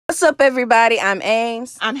What's up, everybody? I'm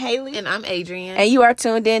Ames. I'm Haley. And I'm Adrian. And you are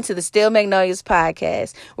tuned in to the Still Magnolias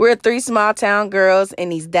podcast. We're three small town girls in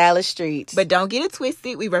these Dallas streets. But don't get it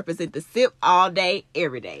twisted. We represent the sip all day,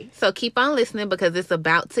 every day. So keep on listening because it's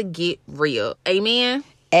about to get real. Amen?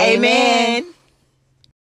 Amen.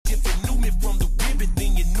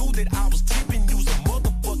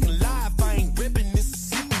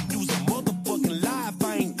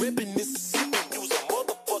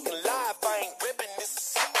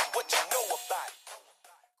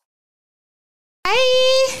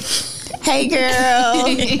 Hey, girl.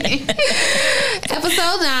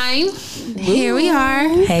 Episode 9. Here we are.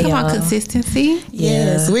 Hey, Come on, y'all. consistency.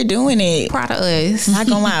 Yes, we're doing it. Proud of us. Not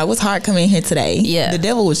gonna lie, it was hard coming in here today. Yeah. The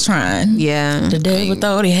devil was trying. Yeah. The devil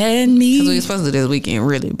thought he had Because we me. were supposed to do this weekend,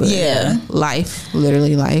 really. But Yeah. life.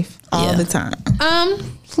 Literally life. All Yeah. the time.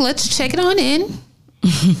 Let's check it on in.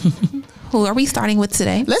 Who are we starting with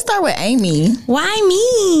today? Let's start with Amy. Why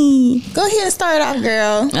me? Go ahead and start it off,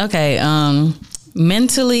 girl. Okay,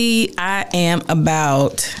 mentally I am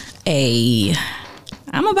about a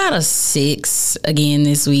 6 again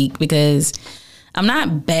this week because I'm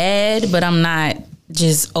not bad, but I'm not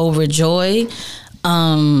just overjoyed.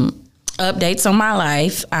 Updates on my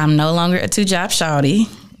life. I'm no longer a 2-job shawty.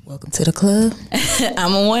 Welcome to the club.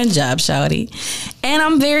 I'm a 1-job shawty, and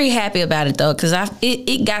I'm very happy about it though, because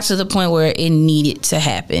it got to the point where it needed to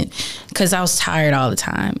happen because I was tired all the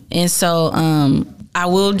time, and so I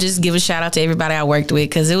will just give a shout out to everybody I worked with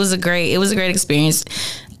because it was a great experience.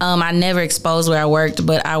 I never exposed where I worked,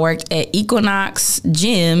 but I worked at Equinox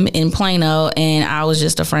Gym in Plano, and I was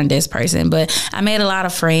just a front desk person. But I made a lot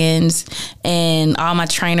of friends, and all my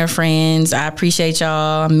trainer friends. I appreciate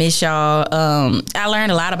y'all. I miss y'all. I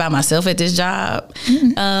learned a lot about myself at this job.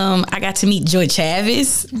 I got to meet Joy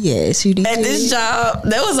Chavis Yes, you did. at this job.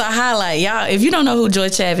 That was a highlight, y'all. If you don't know who Joy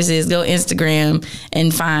Chavis is, go Instagram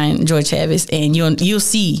and find Joy Chavis, and you'll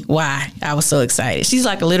see why I was so excited. She's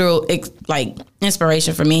like a literal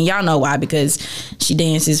inspiration for me, and y'all know why, because she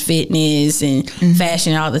dances, fitness, and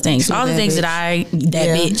fashion, and all the things. All the things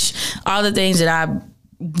bitch. All the things that I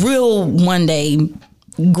will one day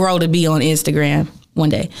grow to be on Instagram one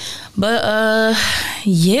day. But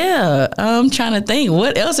yeah, I'm trying to think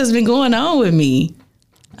what else has been going on with me.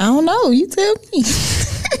 I don't know. You tell me.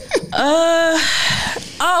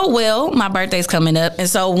 Oh, well, my birthday's coming up. And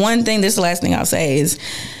so one thing, this is the last thing I'll say, is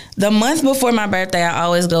the month before my birthday, I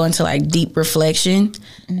always go into like deep reflection.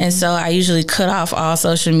 And so I usually cut off all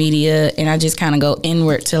social media and I just kind of go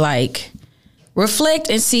inward to like reflect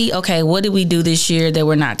and see, okay, what did we do this year that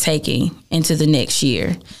we're not taking into the next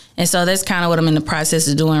year? And so that's kind of what I'm in the process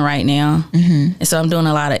of doing right now. And so I'm doing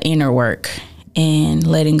a lot of inner work and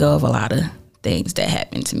letting go of a lot of things that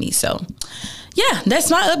happened to me. So yeah,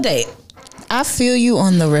 that's my update. I feel you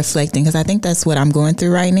on the reflecting because I think that's what I'm going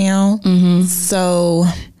through right now. So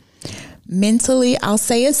mentally, I'll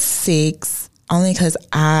say a 6 only because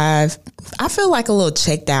I feel like a little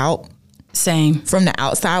checked out. Same. From the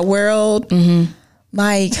outside world.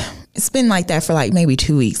 Like, it's been like that for like maybe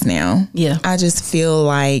 2 weeks now. Yeah. I just feel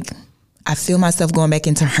like I feel myself going back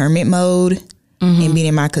into hermit mode and being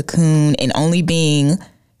in my cocoon and only being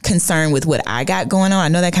concerned with what I got going on. I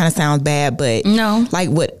know that kind of sounds bad, but No. like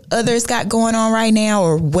what others got going on right now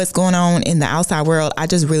or what's going on in the outside world, I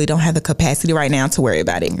just really don't have the capacity right now to worry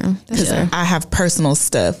about it. Because I have personal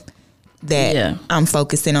stuff that I'm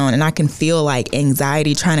focusing on, and I can feel like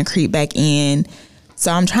anxiety trying to creep back in.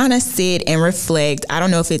 So I'm trying to sit and reflect. I don't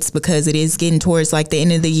know if it's because it is getting towards like the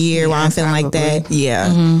end of the year where I'm feeling like that.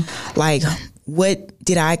 Yeah. Like, what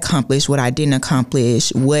did I accomplish? What I didn't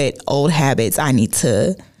accomplish? What old habits I need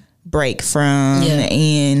to break from?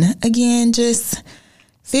 And again, just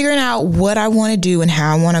figuring out what I want to do and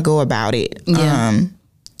how I want to go about it.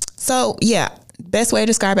 So yeah, best way to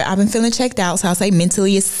describe it, I've been feeling checked out. So I'll say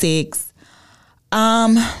mentally a 6.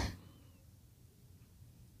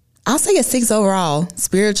 I'll say a 6 overall,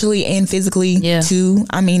 spiritually and physically too.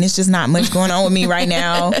 I mean, it's just not much going on with me right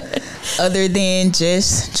now other than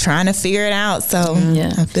just trying to figure it out. So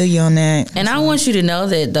I feel you on that. And I want you to know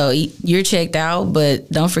that though, you're checked out, but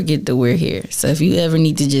don't forget that we're here. So if you ever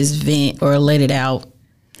need to just vent or let it out.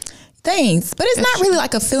 Thanks. But it's not really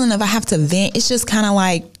like a feeling of I have to vent. It's just kind of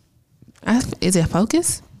like. Is it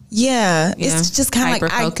focus? Yeah. It's just kind of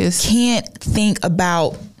like I can't think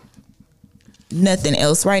about nothing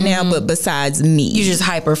else right now but besides me. You just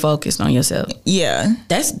hyper focused on yourself. Yeah.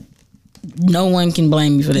 That's, no one can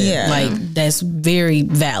blame you for that. Yeah. Like, that's very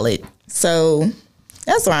valid. So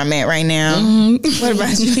that's where I'm at right now. What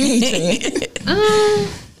about you, Adrian?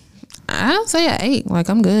 I'll say an 8. Like,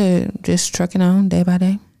 I'm good. Just trucking on day by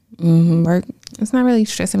day. Work. It's not really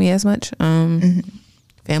stressing me as much.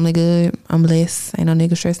 Family good. I'm blessed. Ain't no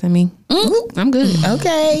nigga stressing me. I'm good.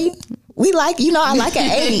 Okay. We like, I like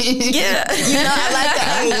an 8. Yeah. I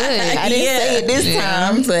like an 8. I didn't say it this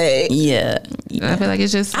time, but Yeah. I feel like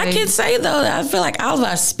it's just. I like, can say though, I feel like all of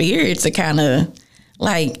our spirits are kind of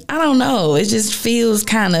like, I don't know. It just feels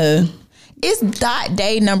kind of. it's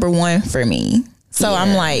day number 1 for me. So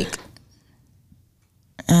I'm like,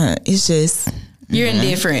 it's just. You're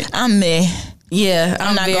indifferent. I'm meh. Yeah.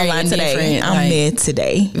 I'm not going to lie today. I'm like, meh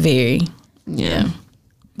today. Very. Yeah.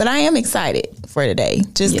 But I am excited for today.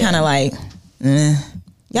 Just Yeah. kind of like,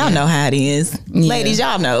 y'all know how it is. Ladies,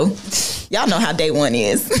 y'all know. Y'all know how day 1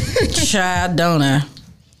 is. Child donor.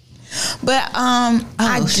 But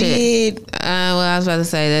I shit. did. Well, I was about to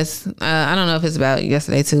say that's. I don't know if it's about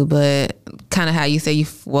yesterday too, but kind of how you say you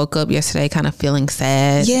woke up yesterday, kind of feeling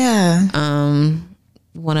sad. Yeah.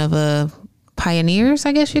 One of the pioneers,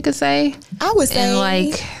 I guess you could say, I would say. in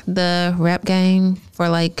like the rap game for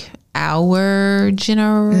like our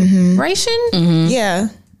generation. Yeah.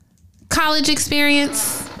 College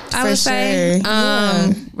experience, I For would say. sure.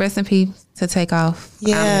 Yeah. Rest in peace to Takeoff.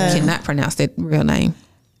 Yeah. I cannot pronounce that real name.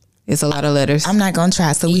 It's a lot of letters. I'm not gonna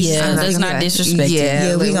try. So we Yeah, let's not disrespect him.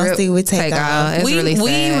 Yeah, we gonna stick with Takeoff. It's We really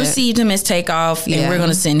sad. received him as Takeoff, and Yeah. we're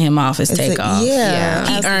gonna send him off as Takeoff. Yeah.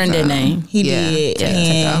 He earned that name. He Yeah. did. Yeah,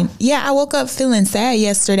 And Takeoff. I woke up feeling sad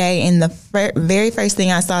yesterday, and the very first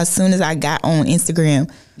thing I saw as soon as I got on Instagram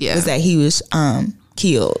was that he was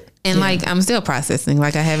killed. And like I'm still processing.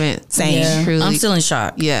 Like I haven't Same. truly. I'm still in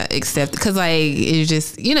shock. Yeah, except because like it's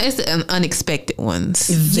just it's an unexpected ones,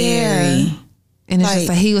 Very. and it's just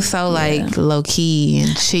like he was so like low key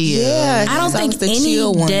and chill. Yeah. I don't That think was the any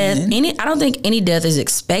chill one. death. I don't think any death is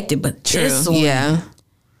expected, but this one,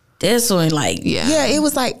 this one, like Yeah, it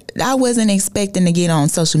was like I wasn't expecting to get on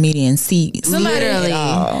social media and see Somebody-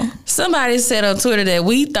 Somebody said on Twitter that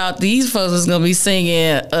we thought these folks was gonna be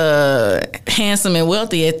singing "Handsome and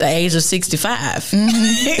Wealthy" at the age of 65.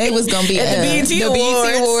 They was gonna be At the BET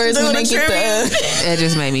Awards, when doing they a get tribute. the That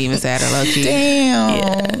just made me even sadder, low key.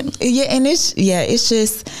 damn. Yeah, and it's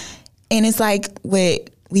just, and it's like when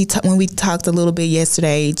we talked a little bit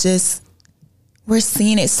yesterday, just we're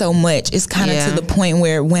seeing it so much. It's kind of Yeah. to the point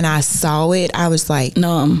where when I saw it, I was like,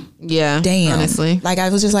 Yeah, damn. honestly, Like I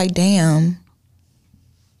was just like, damn.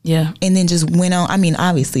 Yeah. And then just went on. I mean,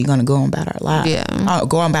 obviously, gonna go on about our lives. Yeah.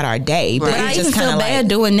 Go on about our day. But But I it's even just kind feel of bad like,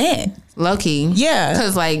 doing that. low key. Yeah.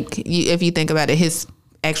 because like if you think about it, his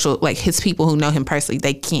actual like his people who know him personally,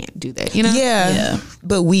 they can't do that. You know? yeah, Yeah.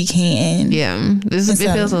 but we can. yeah. It so-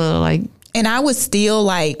 feels a little like And I was still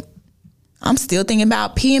like, I'm still thinking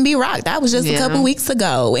about P&B Rock. That was just a Yeah. couple weeks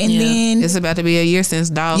ago. And Yeah. then, it's about to be a year since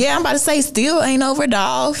Dolph. yeah, I'm about to say still ain't over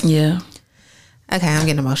Dolph. Yeah. Okay, I'm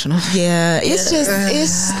getting emotional. Yeah, it's just,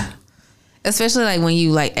 it's, Especially like when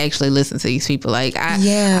you like actually listen to these people. Like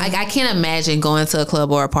I can't imagine going to a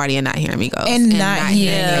club or a party and not hearing Migos and not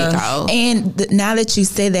hearing yeah. Migos. And now that you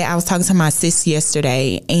said that, I was talking to my sis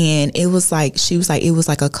yesterday, and it was like, she was like, it was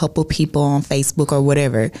like a couple people on Facebook or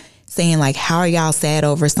whatever saying like, how are y'all sad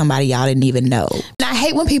over somebody y'all didn't even know? And I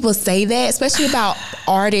hate when people say that, especially about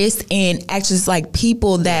artists and actors, like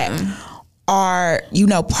people that are,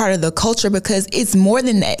 part of the culture, because it's more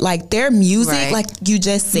than that. Like their music, Right. like you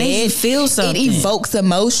just said, Makes you feel something. it evokes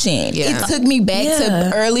emotion. Yeah. It took me back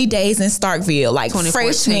to early days in Starkville, like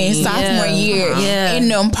 2014. freshman, sophomore year, Yeah. in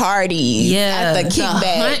them parties, Yeah. at the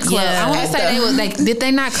kickback Hunt Club. Yeah. I want to say they was like, did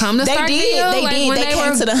they not come to They Starkville? did. They Like, did. when They came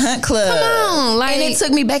were- to the Hunt Club. Come on, like- and it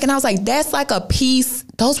took me back, and I was like, that's like a piece.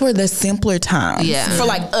 Those were the simpler times. Yeah. For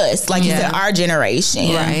like us, like you said, our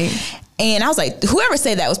generation. Right. And I was like, whoever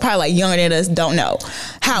said that was probably like younger than us, don't know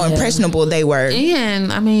how impressionable they were.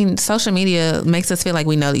 And I mean, social media makes us feel like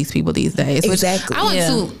we know these people these days. Which Exactly. I went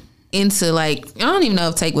Yeah. into like, I don't even know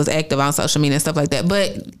if Take was active on social media and stuff like that,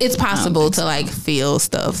 but it's possible to like feel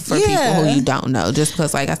stuff for people who you don't know, just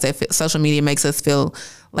because like I said, social media makes us feel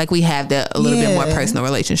like we have that a little bit more personal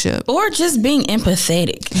relationship. Or just being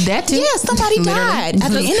empathetic. That too. Yeah, somebody died. At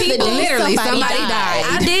the end of the day, Literally, somebody somebody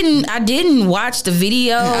died. I didn't watch the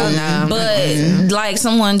video, no. but like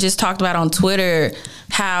someone just talked about on Twitter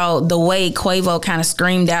how the way Quavo kind of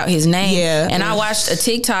screamed out his name. Yeah. And I watched a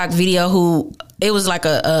TikTok video who it was like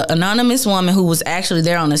a anonymous woman who was actually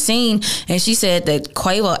there on the scene, and she said that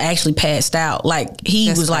Quavo actually passed out. Like he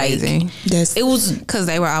That's was crazy. like, That's- it was Because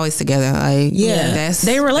they were always together. Like,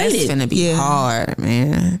 they related. That's gonna be hard,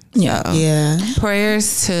 man. Yeah. So, Yeah.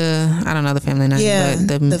 prayers to, I don't know the family name, Yeah, but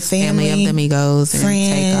the family of family, the Migos and friends,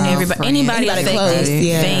 Takeoff, everybody, friends. anybody Anybody affected, close,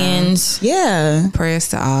 yeah. fans. Yeah. Prayers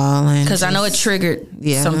to all, and Because I know it just- triggered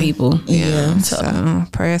some people. Yeah. Yeah. So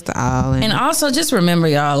prayers to all, And also just remember,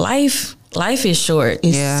 y'all, life Life is short. So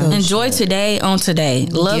enjoy short. today on today.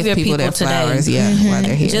 Love Give your people their today. flowers, while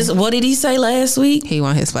they're here. Just what did he say last week? He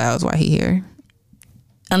want his flowers while he here.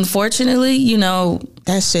 Unfortunately, you know,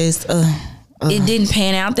 That's just it didn't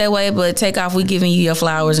pan out that way. But Takeoff, we giving you your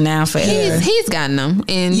flowers now forever. He's gotten them,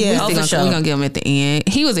 and we're gonna give him at the end.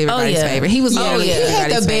 He was everybody's favorite. He was literally he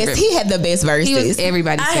had everybody's the best. favorite. He had the best verses. He was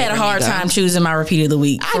everybody's I favorite. had a hard nigga. time choosing my repeat of the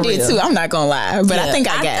week. I did too. I'm not gonna lie, but I think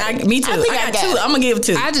I got it. Me too. I think I got two. I'm gonna give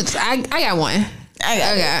two. I got one. I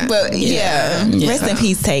got Okay. it. But Yeah. rest in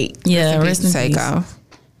peace, Tate. Yeah, rest in peace. Takeoff.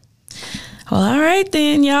 Well, all right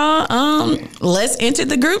then, y'all. Let's enter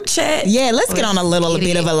the group chat. Yeah, let's get on a little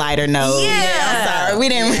bit of a lighter note. Yeah. I'm sorry. We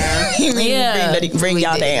didn't bring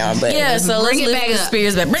y'all down, but Yeah, so let's Bring it lift back the up.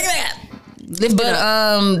 spirits back. Bring it back up. Lift it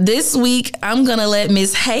up. But this week I'm gonna let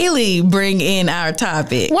Miss Haley bring in our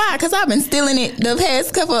topic. why? Because I've been stealing it the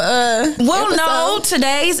past couple Well, no, episodes.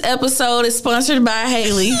 today's episode is sponsored by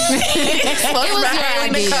Haley. It was your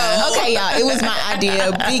idea. Okay, y'all, it was my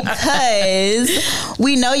idea because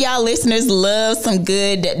we know y'all listeners love some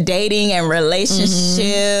good dating and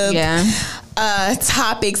relationship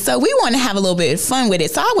topics. So we want to have a little bit of fun with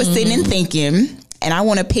it. So I was sitting and thinking, and I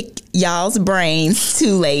want to pick y'all's brains,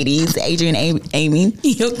 two ladies, Adrian and Amy.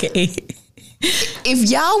 Okay. If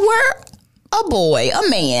y'all were a boy, a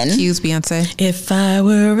man, Hughes Beyonce. If I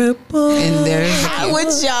were a boy. And there's how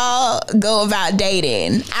would y'all go about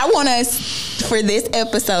dating? I want us for this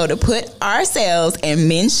episode to put ourselves in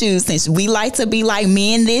men's shoes, since we like to be like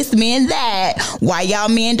men this, men that. Why y'all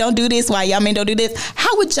men don't do this? Why y'all men don't do this?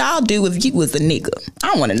 How would y'all do if you was a nigga?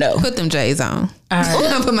 I want to know. put them J's on. All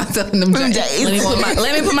right. I put myself in them J's. Let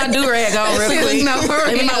me put my do-rag on real quick. No, for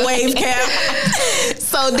Let me real. my wave cap.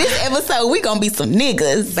 So this episode, we gonna be some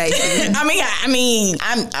niggas. Basically. I mean,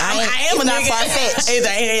 I am a not nigga. far fetched.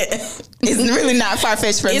 It's It's really not far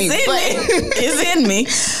fetched for me. in me. But It's in me.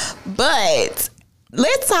 But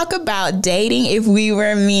let's talk about dating if we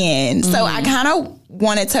were men. So I kind of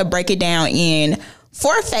wanted to break it down in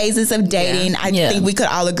 4 phases of dating. I think we could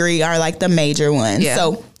all agree are like the major ones. Yeah.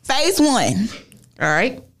 So phase 1, All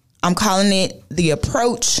right. I'm calling it the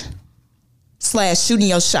approach / shooting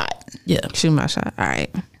your shot. Yeah. Shoot my shot. All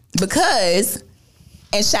right. Because,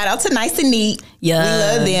 and shout out to Nice and Neat. Yeah. We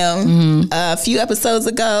love them. A few episodes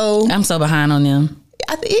ago, I'm so behind on them.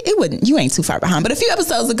 it wouldn't, you ain't too far behind, but a few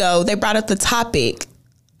episodes ago, they brought up the topic,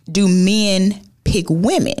 do men pick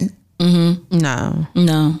women?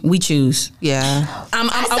 No. We choose. Yeah.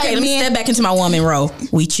 Okay, let me men- step back into my woman role.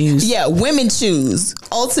 We choose. Yeah, women choose.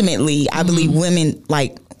 Ultimately, I believe women,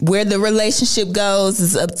 like, where the relationship goes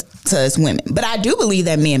is up to us women. But I do believe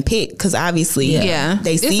that men pick, because obviously Yeah.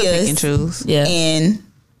 they It's see a pick us and choose. Yeah. and,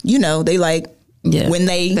 you know, they like when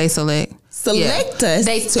They select. select us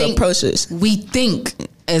They to think- approach us. We think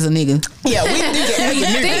as a nigga. Yeah, we think We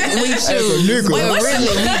think we choose. But Wait, really,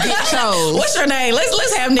 we get chose. What's your name?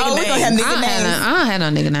 Let's have nigga Oh, we're names. gonna have nigga I names. don't have no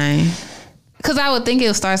nigga name. Cause I would think it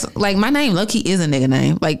would start like my name. Low key is a nigga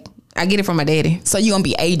name. Like I get it from my daddy. So you gonna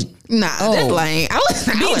be age? Nah, that's lame. I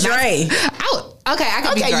would Be Dre. Okay, I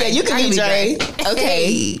could be Okay, Dre. yeah, you can I be Dre.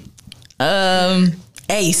 Okay,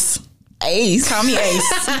 Ace. Ace. Call me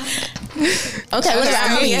Ace. Okay, what about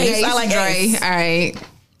Call me? me Ace. I like Dre. Ace. All right,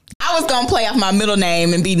 I was gonna play off my middle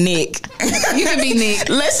name and be Nick. you can be Nick.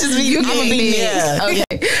 Let's just be. I'm gonna be Nick. Yeah.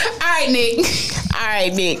 Okay. All right, Nick. All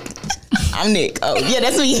right, Nick. I'm Nick. Oh, yeah,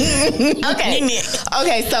 that's me. Okay. Nick.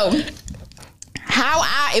 Okay, so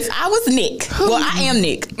if I was Nick, well, I am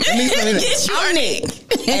Nick. Yes, you I'm Nick.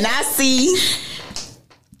 And I see,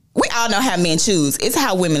 we all know how men choose. It's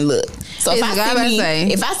how women look. So It's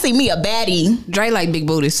if I see me a baddie, Dre like big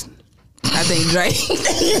booties. I think Dre.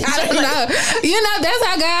 I don't know. You know, that's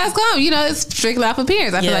how guys come. You know, it's strictly off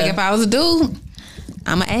appearance. I feel like if I was a dude,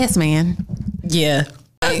 I'm an ass man. Yeah.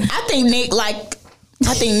 I think Nick like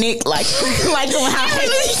how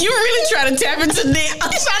You really trying to tap into Nick.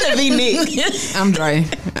 I'm trying to be Nick. I'm Dre.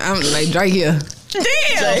 I'm like Dre here.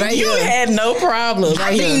 Damn, Right you here. had no problem.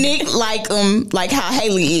 I think Nick like how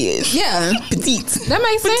Haley is. Yeah, Petite. that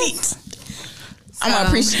makes sense. I'm gonna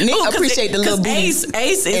appreciate Nick. Appreciate the little booty. Ace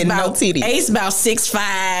is and no about titties. Ace about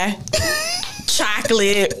 6'5",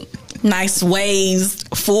 chocolate, nice waves,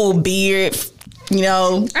 full beard. You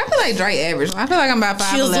know, I feel like Dre average. I feel like I'm about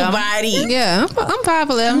 5'11". chisel body. Yeah, I'm 5'11".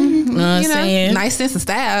 Know what I'm You know, saying? nice sense of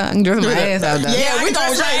style. I can dress my ass out though. Yeah, we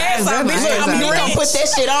gonna dress my ass out, bitch. I'm Nick rich. gonna put that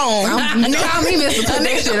shit on. Call me Mr. Put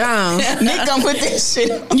that shit on. Nick gonna put that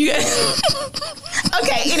shit on. You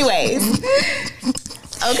Okay, anyways.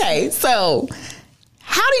 Okay, so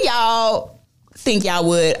how do y'all think y'all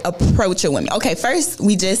would approach a woman? Okay, first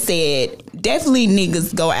we just said definitely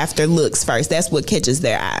niggas go after looks first. That's what catches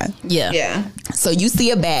their eye. Yeah. So you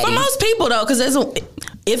see a baddie. For most people though, because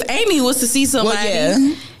if Amy was to see somebody,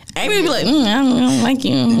 Amy would be like, I don't like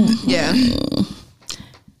you. Yeah.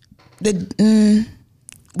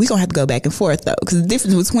 We gonna have to go back and forth though, because the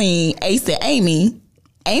difference between Ace and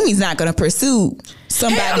Amy's not gonna pursue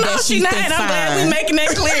somebody that she thinks fine. I'm glad we making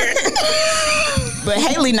that clear. But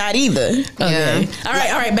Haley not either. Okay. All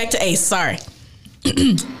right. Back to Ace. Sorry.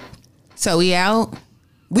 So we out.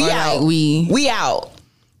 We out. Like we out.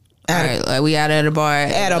 All right, like we out at a bar,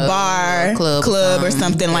 club or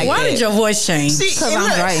something like that. Why did your voice change? Because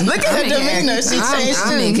I'm right. Look at her demeanor. She changed too.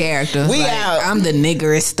 I'm in character. We out. I'm the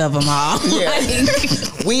niggerest of them all.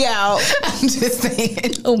 Yeah. We out. I'm just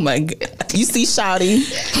saying. Oh my God. You see Shawty.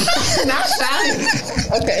 Not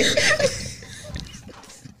Shawty. Okay.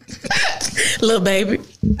 Little baby.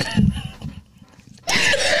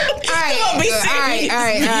 All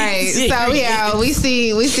right. So yeah, we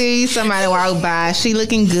see somebody walk by. She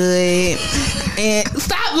looking good, and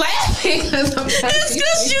stop laughing. It's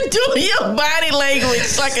because you doing your body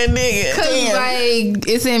language like a nigga. Cause like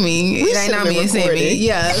it's in me. It ain't on me. It's in me.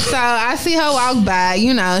 Yeah. So I see her walk by.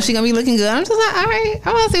 You know, she gonna be looking good. I'm just like, all right.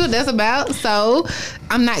 I want to see what that's about. So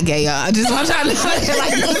I'm not gay, y'all. I just want y'all to know,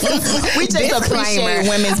 like, we just appreciate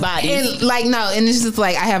women's bodies. And like, no, and it's just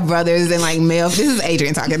like I have brothers and like male. This is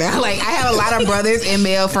Adrian talking now. Like I have a lot of brothers and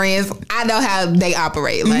male friends. I know how they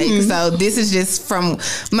operate. Like so, this is just from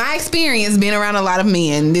my experience being around a lot of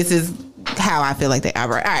men. This is how I feel like they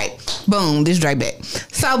operate. All right, boom, this Drake back.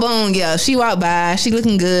 So boom, yeah, she walked by, she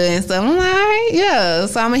looking good and stuff. I'm like, all right, yeah.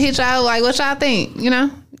 So I'm gonna hit y'all like, what y'all think? You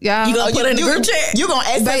know. Y'all, you gonna put it in the group chat? You gonna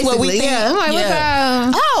ask us what we think? Yeah. I'm like, what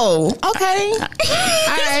y'all? Oh, okay.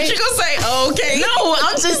 All right. You gonna say, okay. No,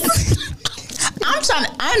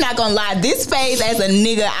 I'm not gonna lie. This phase as a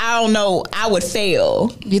nigga, I don't know, I would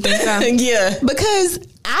fail. You think so? Yeah. Because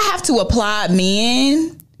I have to applaud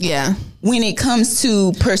men. Yeah. When it comes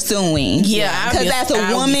to pursuing. Yeah. Because as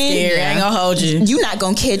a woman, I ain't gonna hold you. You're not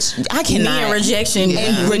gonna catch. I cannot. And rejection.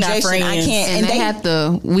 And rejection. I can't.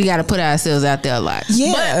 And we got to put ourselves out there a lot.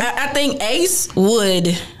 Yeah. But I think Ace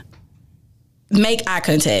would make eye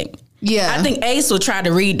contact. Yeah. I think Ace would try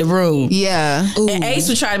to read the room. Yeah. And Ace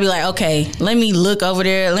would try to be like, okay, let me look over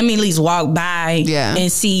there. Let me at least walk by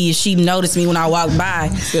and see if she noticed me when I walk by.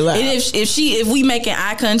 And if we making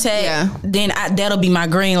eye contact, then that'll be my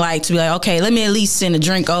green light to be like, okay, let me at least send a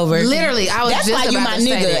drink over. Literally, I was That's just why you my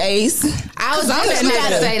nigga, Ace. I was just about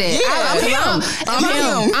to say that. Yeah, I'm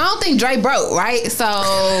him. I don't think Dre broke, right? So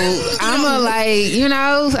I'm a like,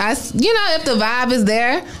 if the vibe is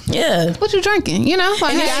there, what you drinking? You know,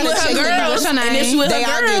 like girls, and if with they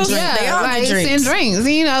her girls, they all like get drinks. Send drinks.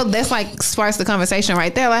 You know, that's like sparks the conversation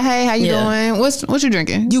right there. Like, hey, how you doing? What you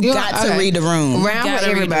drinking? You got to read the room. Round with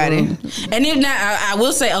everybody. And if not, I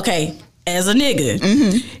will say, okay, as a nigga,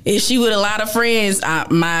 if she with a lot of friends,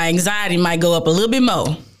 my anxiety might go up a little bit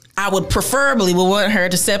more. I would preferably want her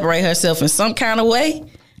to separate herself in some kind of way.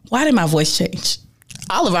 Why did my voice change?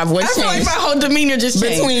 All of our voice changed. I feel like my whole demeanor just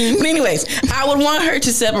changed. But anyways, I would want her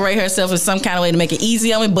to separate herself in some kind of way to make it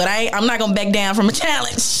easy on me, but I'm not going to back down from a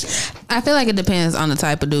challenge. I feel like it depends on the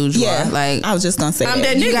type of dude you are. Like, I was just going to say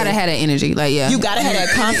that. You got to have that energy. Like, you got to have that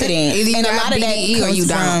confidence. And a lot of that comes you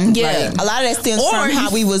from, like, a lot of that stems from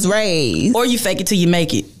how we was raised. Or you fake it till you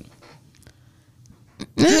make it.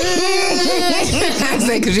 I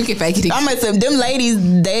say because you can fake it. I'm gonna say them ladies,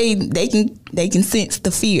 they can sense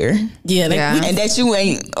the fear. And that you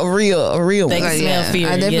ain't a real they one. can smell fear.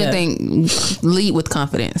 I definitely think lead with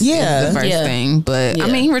confidence. Yeah, is the first thing. But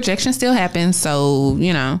I mean, rejection still happens. So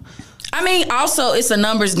I mean, also it's a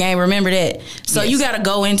numbers game. Remember that. So you got to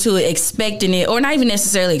go into it expecting it, or not even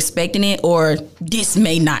necessarily expecting it, or this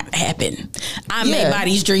may not happen. I may buy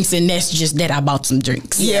these drinks, and that's just that I bought some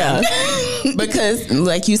drinks. Yeah, because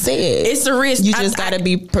like you said, it's a risk. You just got to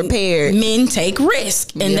be prepared. Men take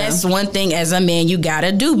risk, and that's one thing as a man you got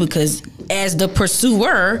to do, because as the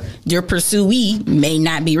pursuer, your pursuee may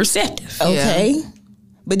not be receptive. Okay,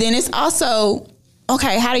 but then it's also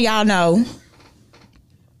how do y'all know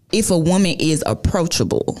if a woman is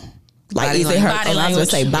approachable? Like, body is it her? Body I was gonna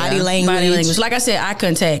say body language. Like I said, eye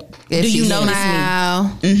contact. If Do you notice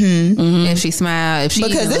me? If she smile, if she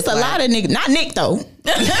because it's a lot of niggas. Not Nick though,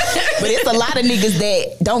 but it's a lot of niggas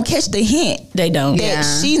that don't catch the hint. They don't. That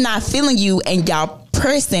she's not feeling you, and y'all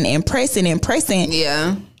pressing and pressing and pressing.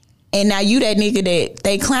 Yeah. And now you that nigga that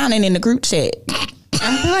they clowning in the group chat.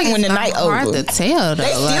 I feel like when the night hard over, to tell though.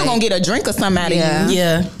 They still gonna get a drink or something out of you.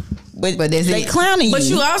 Yeah. But they clowning you. But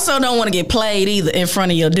you also don't want to get played either in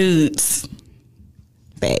front of your dudes.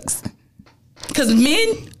 Facts. Because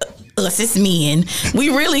men, us as men, we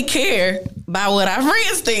really care about what our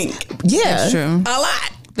friends think. Yeah. That's true. A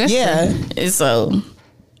lot. That's true. And so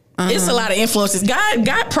it's a lot of influences.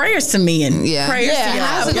 God prayers to men. Yeah. Prayers to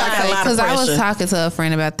y'all. Because I was talking to a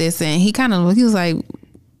friend about this, and he was like,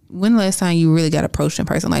 when the last time you really got approached in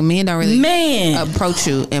person? Like, men don't really approach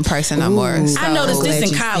you in person no more. So, I noticed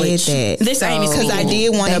this in college. This ain't because I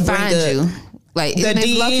did want to bring you. Like, the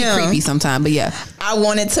it's lucky creepy sometimes, but yeah. I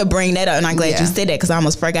wanted to bring that up, and I'm glad you said that because I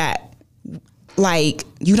almost forgot. Like,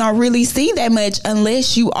 you don't really see that much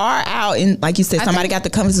unless you are out and, like you said, somebody got the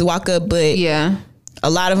confidence to walk up, but a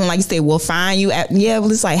lot of them, like you said, will find you at,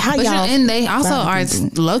 well, it's like, how y'all? And they also are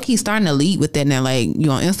low-key starting to lead with that now. Like, you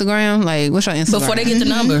on Instagram? Like, what's your Instagram? Before they get the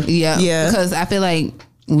number. Yeah. Because I feel like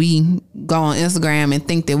we go on Instagram and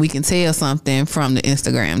think that we can tell something from the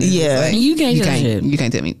Instagram. Like, you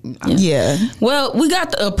can't tell me. Yeah. Well, we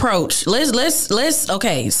got the approach. Let's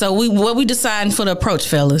okay. So what we deciding for the approach,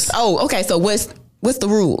 fellas? Oh, okay. So what's the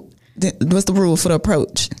rule? What's the rule for the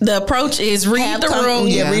approach? The approach is read the room.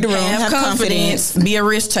 Yeah, read the room. Have confidence. Be a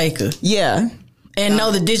risk taker. Yeah. And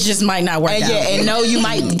know that this just might not work out. Yeah, and know you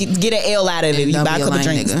might get an L out of it. You buy a couple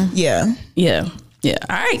drinks. Yeah.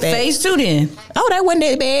 All right, phase 2 then. Oh, that wasn't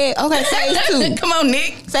that bad. Okay, phase 2. Come on,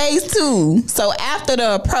 Nick. Phase 2. So after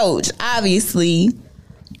the approach, obviously,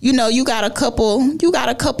 you know, you got a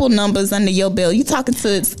couple numbers under your belt. You talking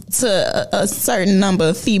to a certain number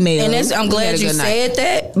of females. And I'm glad you said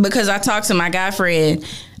that, because I talked to my guy friend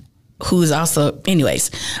who's also, anyways,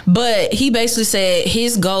 but he basically said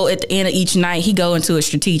his goal at the end of each night, he go into it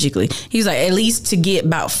strategically. He's like, at least to get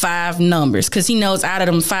about 5 numbers, because he knows out of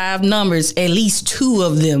them 5 numbers, at least 2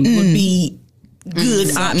 of them would be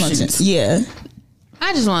good options. Yeah.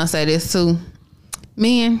 I just want to say this too,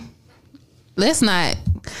 man. Let's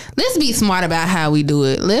be smart about how we do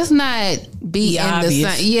it. Let's not be in the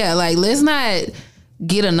same. Yeah, like, let's not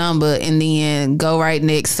get a number and then go right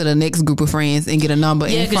next to the next group of friends and get a number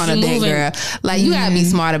in front of that girl. Like, you gotta be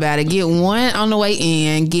smart about it. Get one on the way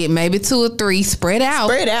in, get maybe 2 or 3 spread out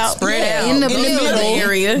in the middle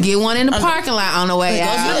area. Get one in the parking lot on the way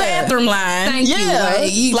out. Go to the bathroom line. Thank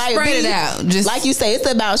you. Like, spread it out. Just like you say, it's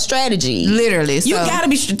about strategy. Literally, you gotta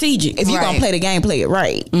be strategic. If you're gonna play the game, play it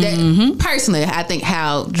right. Personally, I think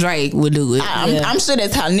how Drake would do it. I'm sure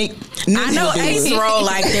that's how Nick I know Ace roll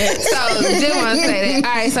like that. So just want to say that. All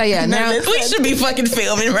right, so yeah, now we should be fucking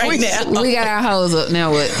filming right now. We got our hoes up.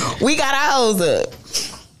 Now what? We got our hoes up.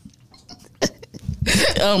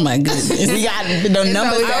 Oh my goodness. We got the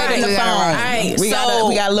numbers out in the phone. All right, we got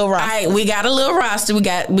a little roster. All right, we got a little roster. We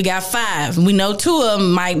got 5. We know 2 of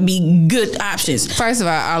them might be good options. First of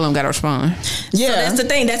all of them got to respond. Yeah, so that's the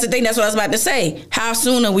thing. That's what I was about to say. How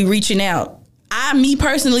soon are we reaching out? Me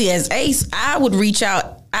personally, as Ace, I would reach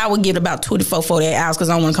out. I would give about 24, 48 hours because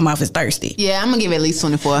I don't want to come off as thirsty. Yeah, I'm going to give it at least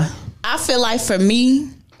 24. I feel like for me,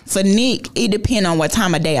 for Nick, it depends on what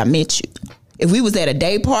time of day I met you. If we was at a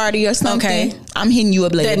day party or something, I'm hitting you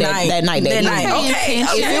up late that night. Okay.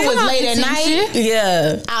 If it was late at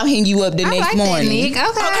night, I'll hit you up the next morning. Nick.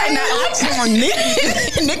 Okay, now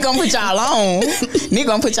Nick gonna put y'all on. Nick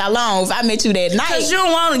gonna put y'all on. If I met you that night, because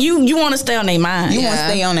you want to stay on their mind. You want to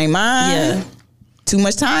stay on their mind. Yeah. Too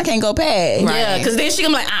much time can't go past. Right. Yeah, because then she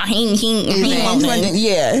gonna be like,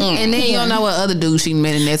 yeah. And then you don't know what other dude she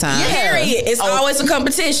met in that time. Yeah. It's always a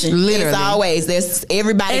competition. Literally. It's always. There's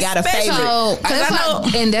everybody got a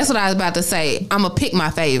favorite. And that's what I was about to say. I'm gonna pick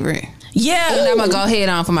my favorite. Yeah. And I'm gonna go head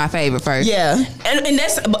on for my favorite first. Yeah. And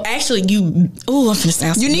that's actually I'm finna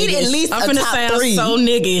sound so you need niggish. At least I'm finna sound 3. So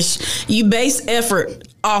niggish. You base effort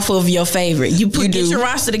off of your favorite. Get your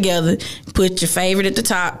roster together, put your favorite at the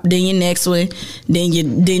top, then your next one, then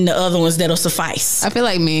the other ones that'll suffice. I feel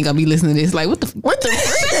like men gonna be listening to this like, what the frick?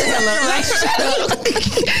 Like, shut up.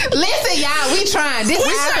 Listen, y'all, we trying. This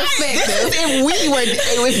is our perspective.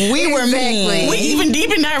 If we were men. We even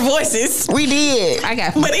deepened our voices. We did. I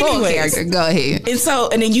got full character. Go ahead.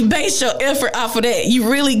 And then you base your effort off of that.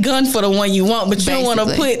 You really gun for the one you want, but you don't want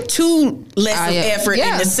to put too less of effort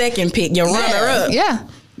in the second pick, your runner up. Yeah.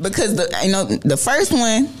 Because the first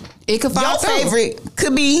one, it could fall your favorite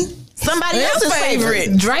could be somebody else's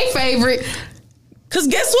favorite. Dre favorite. Cause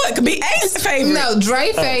guess what? It could be Ace's favorite. No,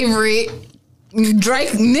 Dre favorite.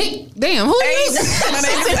 Drake, Nick. Damn, who is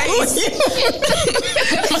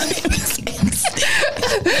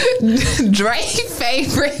Drake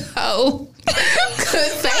favorite hoe.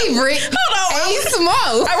 Good favorite. Hold on. Ace Mo.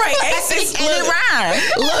 All right, Ace is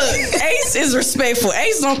look, Ace is respectful.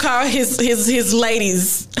 Ace don't call his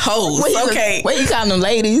ladies hoes. What you calling them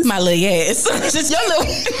ladies? My little ass. Just your little.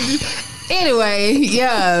 Anyway,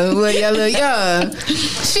 yeah, well, yeah,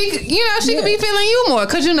 she could be feeling you more,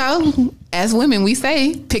 cause as women, we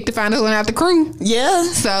say, pick the finest one out the crew. Yeah.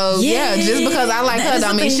 So, yeah, just because I like her,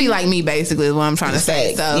 don't mean she like me, basically, is what I'm trying to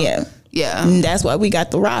say. So, yeah. And that's why we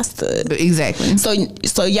got the roster. Exactly.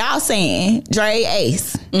 So y'all saying, Dre,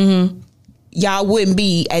 Ace, y'all wouldn't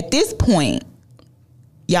be, at this point,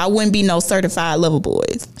 y'all wouldn't be no certified lover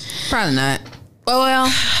boys. Probably not.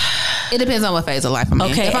 Well, it depends on what phase of life I'm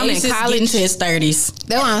in. Okay, if I'm Ace in college, into his 30s.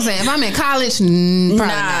 That's what I'm saying. If I'm in college,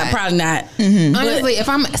 probably not. Honestly, if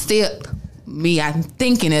I'm still I'm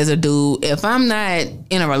thinking as a dude, if I'm not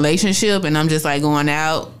in a relationship and I'm just like going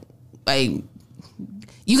out, like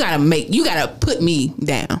you gotta put me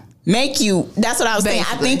down. That's what I was saying.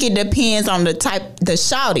 I think it depends on the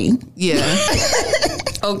shawty. Yeah.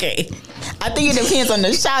 Okay. I think it depends on the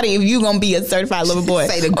shawty if you gonna be a certified lover boy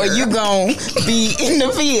or you gonna be in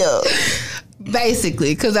the field.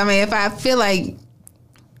 Basically, because I mean, if I feel like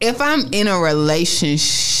if I'm in a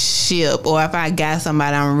relationship or if I got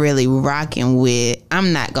somebody I'm really rocking with,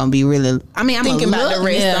 I'm not gonna be really. I mean, I'm thinking about the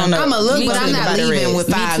rest. I'm a look, but I'm not leaving with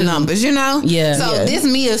 5 numbers. You know. Yeah. So this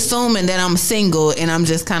me assuming that I'm single and I'm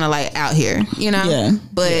just kind of like out here. You know. Yeah.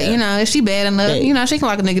 But you know, if she bad enough, you know, she can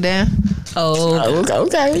lock a nigga down. Oh,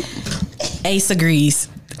 okay. Ace agrees.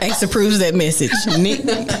 Ace approves that message. Me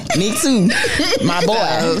too, my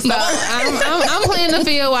boy. So I'm playing the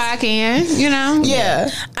field while I can. You know. Yeah.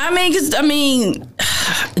 I mean,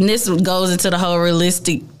 and this goes into the whole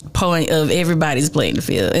realistic point of everybody's playing the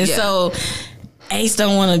field, and so Ace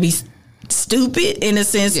don't want to be stupid in the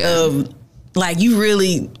sense of like you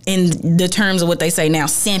really in the terms of what they say now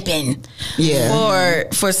simping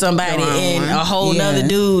for somebody and a whole nother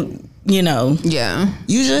dude. You know. Yeah.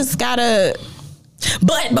 You just gotta.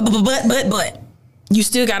 But you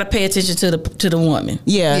still got to pay attention to the woman.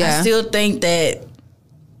 Yeah. I still think that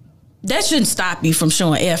shouldn't stop you from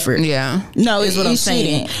showing effort. Yeah. No, is what I'm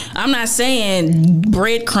saying. Shouldn't. I'm not saying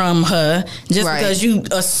breadcrumb her just because you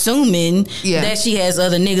assuming that she has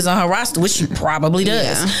other niggas on her roster, which she probably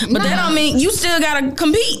does. Yeah. But that don't mean you still gotta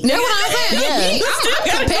compete. That's what I'm saying.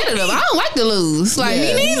 I'm competitive. I don't like to lose. Like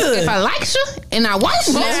me neither. If I like you and I want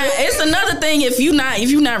you, it's another thing if you not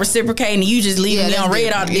reciprocating, you just leaving me on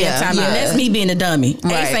red all the damn time. That's me being a dummy.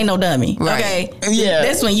 Right. Ace ain't no dummy. Right. Okay. Yeah.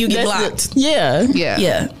 That's when you get blocked. Yeah.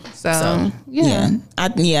 So and I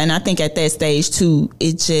think at that stage too,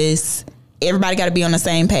 it just everybody got to be on the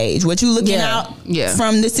same page. What you looking out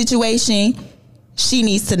from the situation, she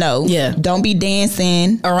needs to know. Yeah, don't be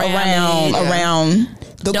dancing around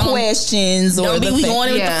the questions or don't be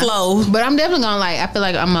going with the flow. But I'm definitely gonna I feel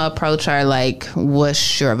like I'm gonna approach her like,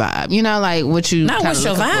 what's your vibe? You know, like what you not what's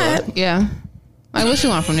your vibe? For. Yeah. Like, what you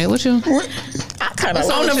want from there? What you? I kind of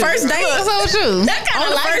on the first date. What's up with you? That kind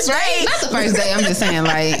of first date. Not the first date. I'm just saying,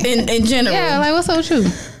 like in general. Yeah, like what's up with you?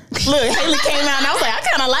 Look, Haley came out and I was like, I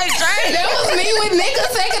kind of like Dre. That was me with Nick a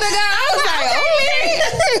second ago. I was like,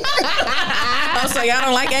 I was like, I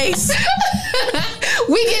don't like Ace.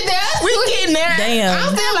 We get there. Damn.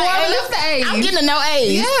 I'm still warming up to Ace. I'm getting to know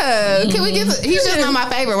Ace. Yeah. Can we get he's just not my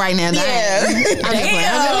favorite right now. Yeah.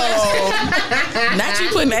 Damn. Not you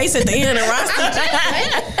putting Ace at the end of the roster.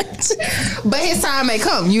 But his time may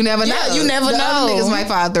come. You never know. You never know. Niggas might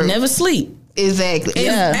fall through. Never sleep. Exactly.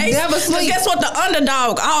 Ace, never sleep. Guess what? The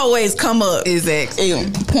underdog always come up.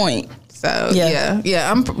 Exactly. Point. So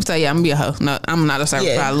I'm gonna be a hoe. No, I'm not a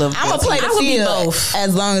certified lover boy. I'm gonna play the field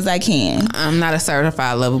as long as I can. I'm not a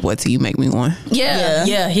certified lover boy till you make me one. Yeah.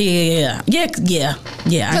 Because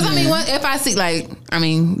I mean, if I see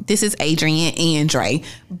this is Adrian and Dre,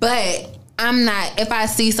 but I'm not. If I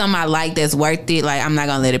see something I like that's worth it, like I'm not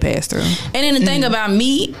gonna let it pass through. And then the thing about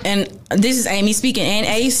me, and this is Amy speaking, and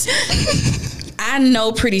Ace. I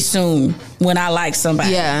know pretty soon when I like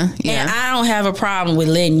somebody. Yeah. And I don't have a problem with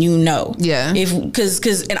letting you know. Yeah.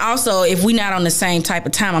 And also if we not on the same type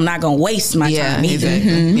of time, I'm not gonna waste my time either.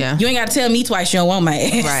 Exactly. Mm-hmm. Yeah. You ain't gotta tell me twice you don't want my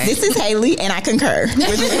ass. Right. This is Haley and I concur.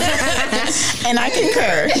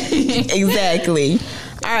 Exactly.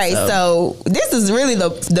 All right, so this is really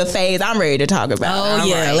the phase I'm ready to talk about. Oh,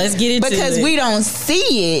 yeah. Let's get into it. Because we don't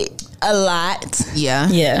see it a lot. Yeah.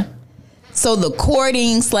 Yeah. So the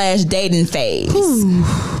courting/dating phase,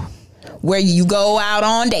 where you go out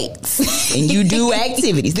on dates and you do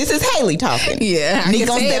activities. This is Haley talking. Yeah, Nick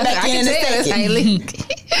gonna step back in a second, Haley,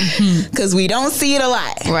 because we don't see it a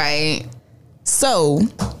lot. Right. So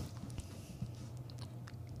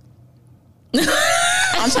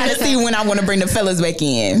I'm trying to see when I want to bring the fellas back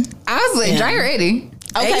in. I was like, Dre ready.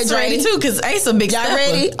 Okay, Ace ready too, because Ace a big y'all stepper.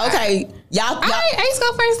 ready? Okay. Y'all Ace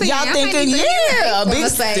go first. Y'all thinking, a big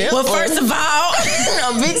step. Well, first of all,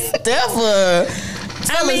 a big stepper.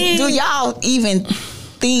 Fellas, do y'all even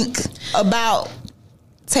think about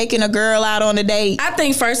taking a girl out on a date? I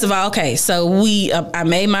think first of all, okay, so I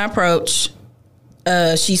made my approach.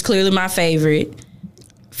 She's clearly my favorite.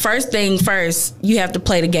 First thing first, you have to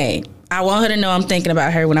play the game. I want her to know I'm thinking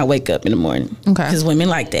about her when I wake up in the morning. Okay. Because women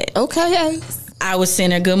like that. Okay. I would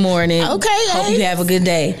send her good morning. Okay. Hope you have a good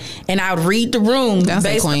day. And I would read the room. Don't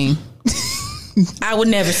say queen. I would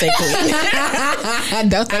never say queen.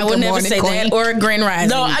 I would never say queen. That or a grand rising.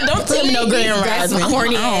 No, I don't tell me no grand rising.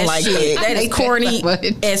 Corny ass like shit. That is corny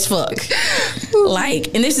as fuck. Like,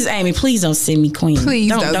 and this is Amy. Please don't send me queen. Please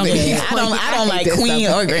don't do that. I don't like queen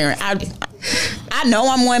or grand. I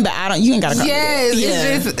know I'm one, but I don't. You ain't gotta come. Yes,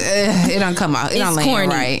 it's just it don't come out. It don't land corny.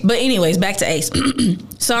 Right. But anyways, back to Ace.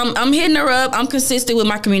 So I'm hitting her up. I'm consistent with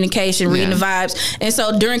my communication, reading the vibes, and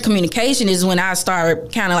so during communication is when I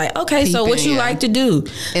start kind of like, okay, so what you like to do?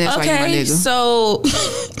 And okay, so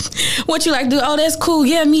what you like to do? Oh, that's cool.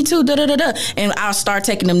 Yeah, me too. Da da da da. And I'll start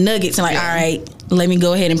taking them nuggets and like, all right, let me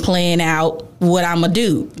go ahead and plan out what I'm gonna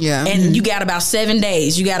do. Yeah. And you got about 7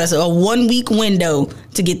 days. You got a 1 week window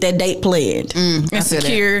to get that date planned and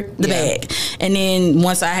secure the bag. And then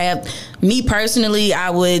once I have, me personally,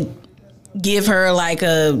 I would give her like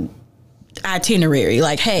a itinerary.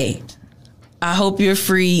 Like, hey, I hope you're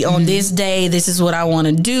free on this day. This is what I want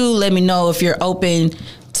to do. Let me know if you're open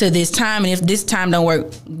to this time, and if this time don't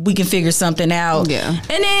work, we can figure something out. Yeah.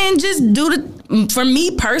 And then just for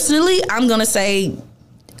me personally, I'm gonna say,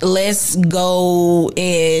 let's go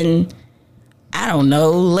and I don't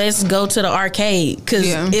know, let's go to the arcade because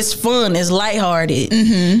it's fun, it's lighthearted.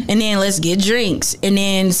 And then let's get drinks and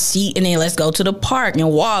then let's go to the park and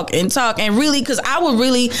walk and talk. And really, because I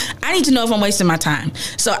need to know if I'm wasting my time.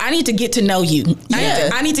 So I need to get to know you.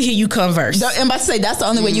 I need to hear you converse. I'm about to say, that's the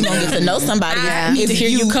only way you're going to get to know somebody. I need to hear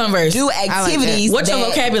you converse. Do activities. What's your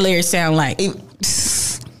vocabulary sound like?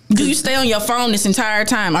 Do you stay on your phone this entire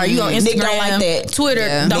time? Are you on Instagram, don't like that.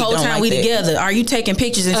 Twitter the whole time we together? Are you taking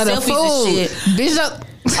pictures and selfies and shit? Bitch,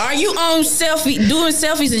 are you on doing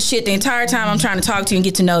selfies and shit the entire time I'm trying to talk to you and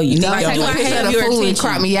get to know you? No, like, do I have your attention?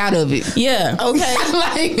 Crop me out of it. Yeah. Okay.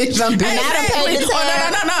 Like, bitch, don't do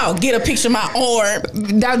that. No. Get a picture of my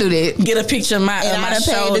arm. Don't do that. Get a picture of my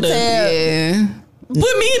shoulder. Yeah.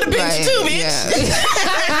 Put me in the picture too, bitch. Yeah.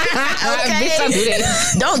 Okay. Bitch, don't do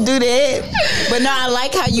that. Don't do that. But no, I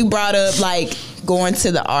like how you brought up like going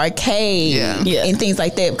to the arcade and things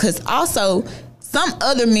like that, because also some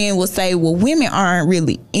other men will say, well, women aren't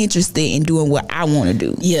really interested in doing what I want to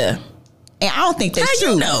do. Yeah. And I don't think that's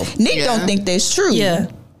true. You know? Nick don't think that's true. Yeah.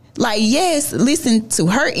 Like, yes, listen to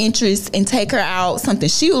her interests and take her out, something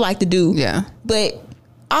she would like to do. Yeah. But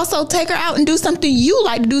also take her out and do something you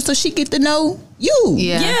like to do so she get to know you.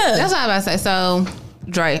 Yeah. That's what I was about to say. So,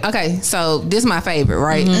 Dre, okay, so this is my favorite,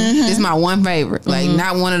 right? This is my one favorite. Like,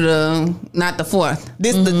 not not the fourth.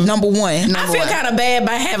 This is the number one. I feel kind of bad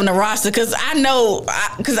by having a roster because I know,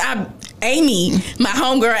 Amy, my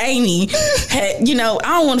homegirl Amy, had, I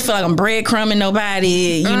don't want to feel like I'm breadcrumbing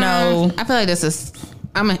nobody, I feel like this is,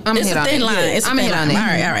 I'm it's a thin line. It's a thin line.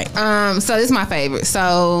 All right. So this is my favorite.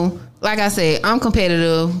 So, like I said, I'm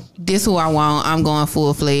competitive. This who I want. I'm going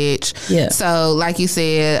full fledged. Yeah. So, like you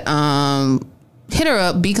said, hit her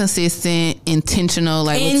up. Be consistent, intentional.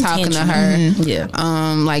 Like we're talking to her. Yeah.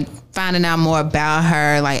 Like finding out more about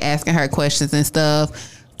her. Like asking her questions and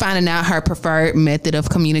stuff. Finding out her preferred method of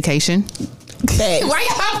communication. Facts. Why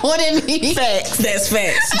y'all pointing me? Facts. That's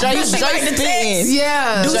facts. Does she like to text?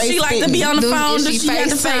 Yeah. Do she like to be on the phone? Does she like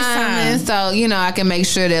to FaceTime? So, I can make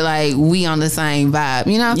sure that like we on the same vibe,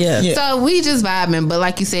 Yeah. So we just vibing. But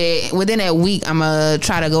like you said, within that week, I'm going to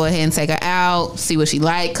try to go ahead and take her out, see what she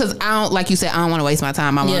like. Because I don't want to waste my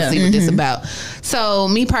time. I want to see what this is about. So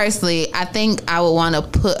me personally, I think I would want to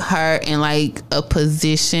put her in like a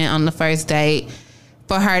position on the first date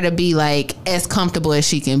for her to be like as comfortable as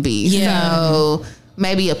she can be. Yeah. So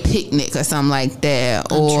maybe a picnic or something like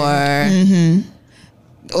that. Or you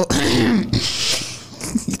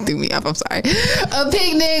threw me off, I'm sorry. A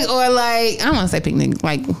picnic or like, I don't want to say picnic,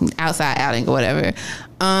 like outside outing or whatever.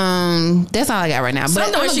 That's all I got right now.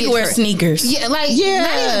 But where she can wear sneakers. Yeah, like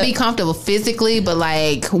not even be comfortable physically, but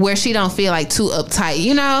like where she don't feel like too uptight,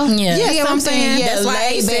 Yeah. You get what I'm saying? Yeah, that's why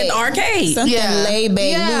I said arcade. Something laid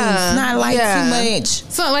back, loose, not like too much.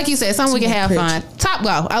 So like you said, something we can have fun. Top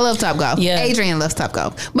golf. I love Top Golf. Yeah. Adrian loves Top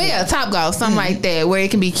Golf. But Top Golf, something like that, where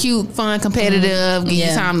it can be cute, fun, competitive, give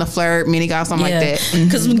you time to flirt, mini golf, something like that.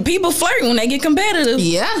 Because people flirt when they get competitive.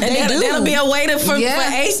 Yeah, and that'll be a way for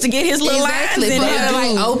Ace to get his little lines in there.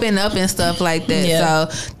 Like open up and stuff like that.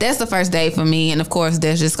 So that's the first date for me, and of course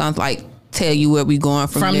that's just gonna like tell you where we going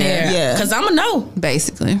from there. Yeah. Because I'm going to know.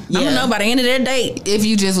 Basically. I'm going to know by the end of that date. If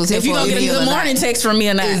you just was here If you for going to get a good morning text from me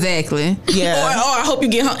or not. Exactly. Yeah. Or I hope you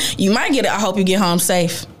get home. You might get it. I hope you get home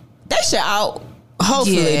safe. They should out.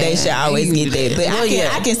 Hopefully they should always get that. But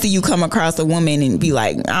I can see you come across a woman and be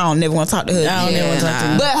like, I don't never want to talk to her. I don't never want to talk to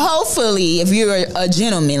her. But hopefully, if you're a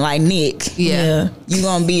gentleman like Nick, Yeah. you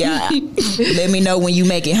gonna be let me know when you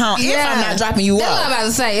make it home. If I'm not dropping you That's off. what I'm about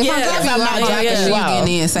to say. If I'm not dropping you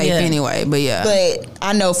getting in safe anyway. But yeah. But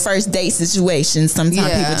I know first date situations,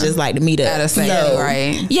 sometimes people just like to meet up. Gotta say it,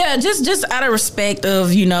 right. Yeah, just out of respect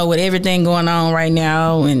of, you know, with everything going on right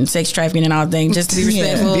now and sex trafficking and all things, just to be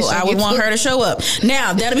respectful, I would want her to show up.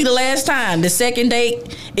 Now, that'll be the last time. The second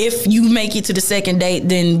date, if you make it to the second date,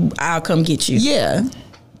 then I'll come get you. Yeah.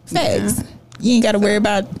 Facts. Yeah. You ain't got to worry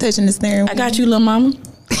about touching the steering wheel. I got you, little mama.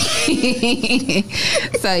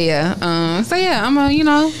 So yeah, I'm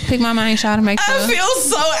gonna pick my main shot to make sure. I feel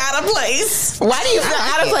so out of place. Why do you feel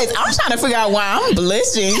out of place? I'm trying to figure out why I'm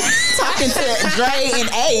blushing talking to Dre and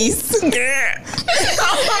Ace. I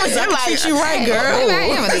can treat you right, girl.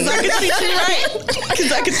 I can treat you right.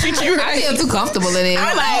 Because I can treat you right. I feel too comfortable in it.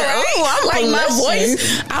 I'm like my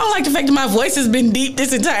voice. I don't like the fact that my voice has been deep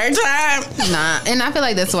this entire time. Nah, and I feel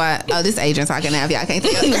like that's why. Oh, this agent talking now. If y'all can't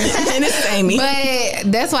tell. And it's Amy.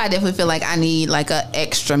 But that's why I definitely feel like I need like a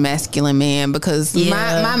extra masculine man because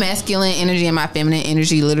my masculine energy and my feminine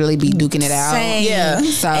energy literally be duking it out. Same. Yeah.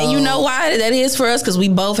 So, and you know why that is for us? Because we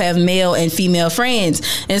both have male and female friends,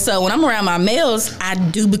 and so when I'm around my males, I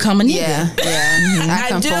do become a nigga. Yeah. I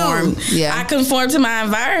conform. do. Yeah. I conform to my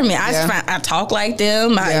environment. I talk like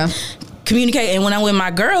them. I communicate, and when I'm with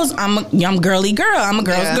my girls, I'm girly girl. I'm a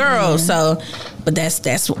girl's girl. So, but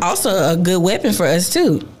that's also a good weapon for us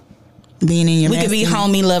too. Being in your we could be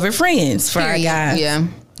homie lover friends for our guys. Yeah.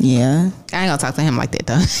 I ain't gonna talk to him like that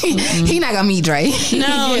though. He not gonna meet Dre.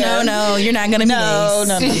 No. You're not gonna meet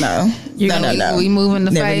Ace. No. We moving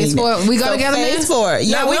to phase 4. We go together phase 4.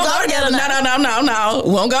 Yeah, we go together. No.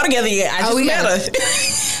 We don't go together yet. I just met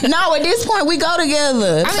her. No, at this point we go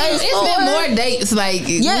together. I mean, it's been more dates. Like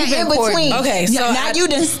in between. Okay, so now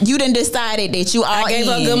you done decided that you all I gave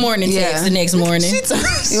her a good morning text the next morning.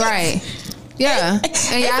 Right. Yeah,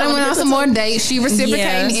 and y'all done went on some more dates. She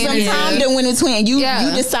reciprocated energy. Some time done went in between. You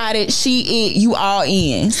decided you all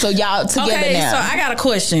in. So y'all together now. So I got a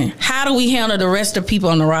question. How do we handle the rest of people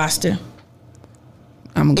on the roster?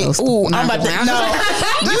 I'm gonna go. Ooh, I'm about to.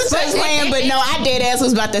 No, you just playing, but no, I dead ass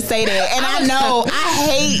was about to say that, and I know I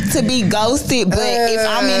hate to be ghosted, but if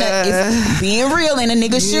I'm if being real in a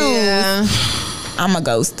nigga's shoes. I'm gonna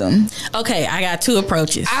ghost them. Okay, I got 2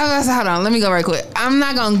 approaches. Hold on, let me go right quick. I'm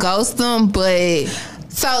not gonna ghost them, but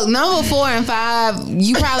so number 4 and 5,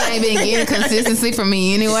 you probably ain't been getting consistency from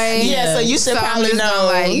me anyway. Yeah, so you should probably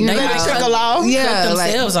know. Let it trickle off. Yeah, cut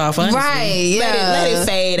themselves off. Honestly. Right. Yeah, let it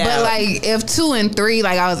fade out. But like, if 2 and 3,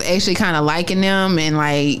 like I was actually kind of liking them, and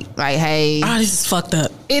like, hey, this is fucked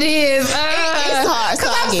up. It is. It's hard.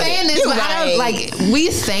 Because I'm saying this, but I don't like.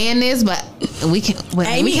 We saying this, but we can't.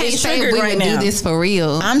 Amy we can't is say triggered we right would now. do this for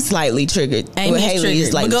real. I'm slightly triggered. Amy is Haley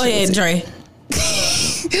triggered. But go ahead, Dre.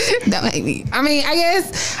 That made me. I mean, I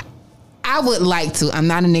guess I would like to. I'm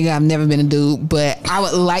not a nigga. I've never been a dude, but I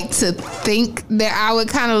would like to think that I would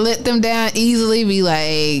kind of let them down easily. Be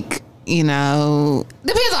like, you know,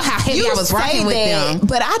 depends on how heavy I was rocking with them.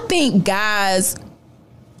 But I think guys.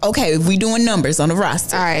 Okay, if we doing numbers on the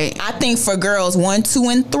roster, all right. I think for girls 1, 2,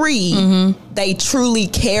 and 3, they truly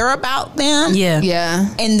care about them,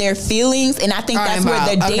 and their feelings, and I think that's where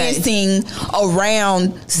the dancing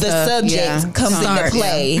around the subject comes into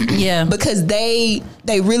play, because they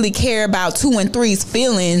really care about 2 and 3's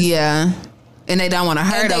feelings, and they don't want to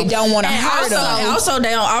hurt them. They don't want to hurt them. Also,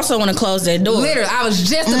 they also want to close their door. Literally, I was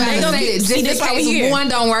just about to say that. Just in case one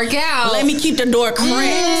don't work out, let me keep the door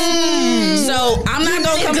cracked. So I'm not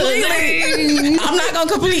gonna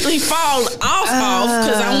completely fall off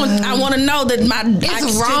because I want to know that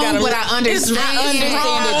it's wrong, but I understand.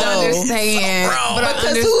 I understand. But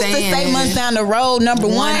because who's to say months down the road, number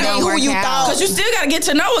one, who you thought? Because you still got to get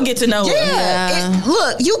to know her. Yeah.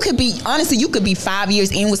 Look, you could be 5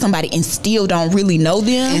 years in with somebody and still don't really know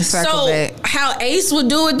them. So how Ace would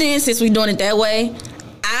do it then, since we're doing it that way,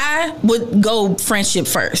 I would go friendship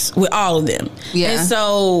first with all of them. Yeah. And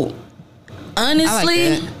so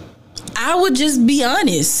honestly, I would just be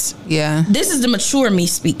honest. Yeah. This is the mature me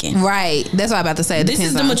speaking. Right. That's what I'm about to say. This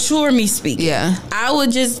is the mature me speaking. Yeah. I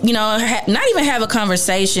would just, not even have a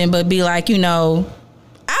conversation, but be like, I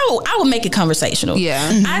would make it conversational.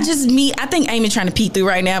 Yeah. I think Amy's trying to peek through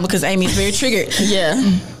right now because Amy's very triggered.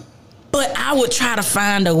 Yeah. But I would try to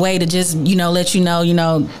find a way to just, let you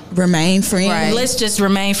know, remain friends. Right. Let's just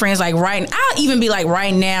remain friends. Like I'll even be like,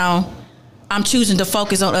 right now, I'm choosing to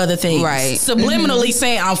focus on other things. Right. Subliminally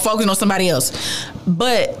saying I'm focusing on somebody else.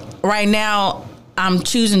 But right now, I'm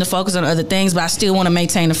choosing to focus on other things, but I still want to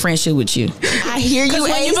maintain a friendship with you. I hear you. Because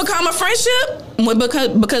when you become a friendship,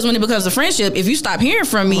 because when it becomes a friendship, if you stop hearing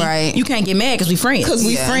from me, you can't get mad because we friends. Because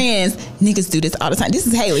we friends. Niggas do this all the time. This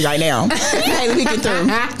is Haley right now. Haley peeking through.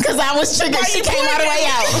 Because I was triggered. She came all the way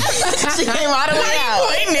out. She came all the way out.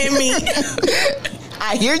 Pointing at me.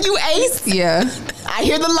 I hear you, Ace. Yeah. I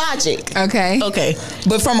hear the logic. Okay.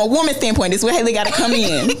 But from a woman's standpoint, this is where Haley got to come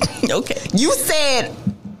in. Okay. You said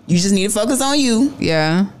you just need to focus on you.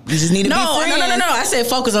 Yeah. You just need to be friends. No. I said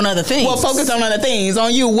focus on other things. Well, focus on other things,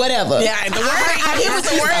 on you, whatever. Yeah, the word. I hear what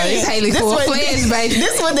the word is. Haley full fledged, baby.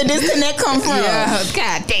 This is where the disconnect come from. Yeah.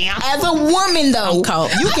 God damn. As a woman, though, I'm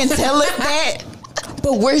caught. you can tell us that,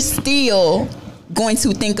 but we're still going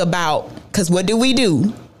to think about, because what do?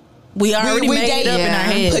 We already made it up in our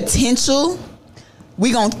head. Potential.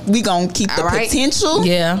 We gon' keep the potential.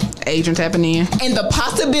 Yeah. Adrian tapping in. And the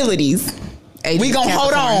possibilities. Adrian We gonna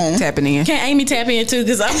hold on. Tapping in. Can't Amy tap in too?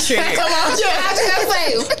 Because I'm sure. Come on, I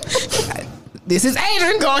was gonna say, this is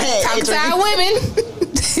Adrian. Go ahead, Talk to our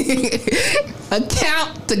women.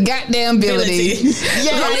 Account to goddamn ability.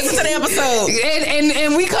 Yeah, Go listen to the episode.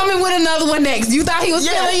 And we coming with another one next. You thought he was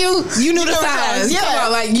telling you? You knew the signs. Yeah. Come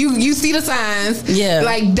on, like you see the signs. Yeah.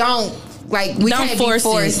 Like don't we Don't can't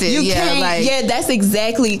force it. You can't. like Yeah, that's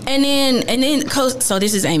exactly. And then, so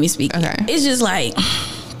this is Amy speaking. Okay. It's just like,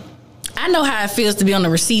 I know how it feels to be on the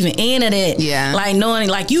receiving end of that. Yeah. Like knowing,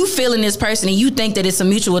 like you feeling this person and you think that it's a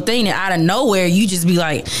mutual thing, and out of nowhere you just be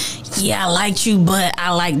like, yeah, I liked you, but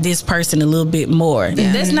I like this person a little bit more.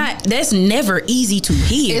 Yeah. That's never easy to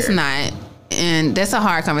hear. it's not. And that's a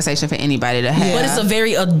hard conversation for anybody to have. But it's a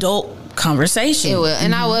very adult conversation. It will.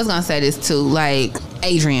 And I was gonna say this too, like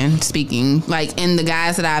Adrian speaking, like in the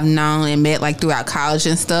guys that I've known and met like throughout college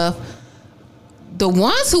and stuff, the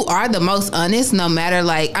ones who are the most honest, no matter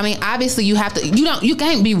like, I mean, obviously you have to, you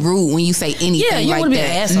can't be rude when you say anything Yeah, you like wanna be that.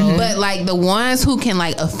 an asshole. But like the ones who can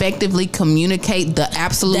like effectively communicate the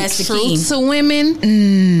absolute That's the key. truth to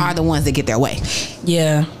women are the ones that get their way.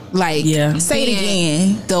 Yeah. Like, Yeah. Say it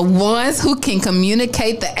again. the ones who can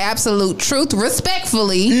communicate the absolute truth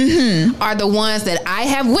respectfully are the ones that I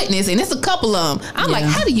have witnessed, and it's a couple of them. I'm like,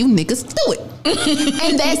 how do you niggas do it?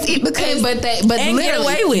 And that's it, because but And get literally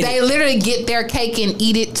away with they it. literally get their cake and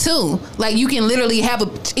eat it too. Like you can literally have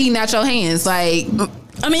eating out your hands. Like,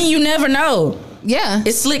 I mean, you never know. yeah,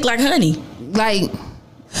 It's slick like honey. like.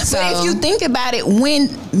 So, But if you think about it, when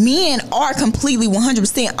men are completely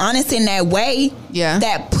 100% honest in that way, Yeah.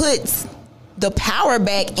 that puts the power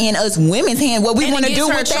back in us women's hand. What we And it want to gives do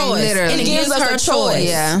her with a that, choice. Literally. and it gives us her a choice.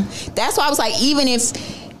 Yeah. That's why I was like, even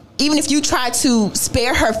if you try to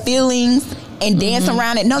spare her feelings and dance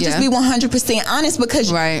around it, just Yeah. be 100% honest,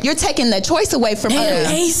 because Right. you're taking that choice away from Damn,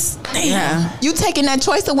 us. Ace. Damn. yeah. You taking that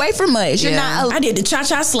choice away from us. You're Yeah. not. I did the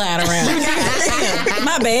cha-cha slide around.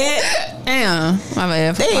 My bad. Damn, my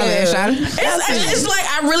bad. My bad, Shawty. It's like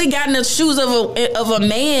I really got in the shoes of a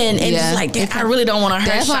man, and Yeah. it's like, damn, I really don't want to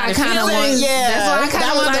hurt That's why I Shawty's kind of feelings. want. Yeah. That's why I kind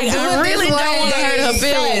That of was want to like, do I it really this don't want to way. hurt her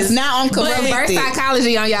feelings. Now I'm Reverse conflicted.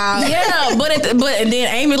 psychology on y'all. Yeah, but and then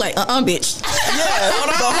Amy like, bitch.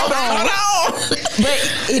 Hold on.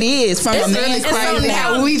 But it is from a It's really man's crazy point.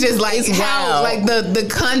 how we just like It's how wild. like the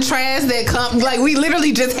contrast that come, like we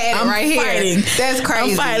literally just had it I'm right fighting. here. That's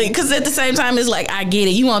crazy. I'm fighting because at the same time, it's like I get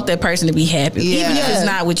it. You want that person to be happy, Yeah. even if it's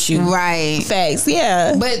not with you. Right. Facts,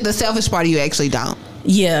 yeah. But the selfish part of you actually don't.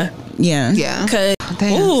 Yeah. Yeah. Yeah. Cause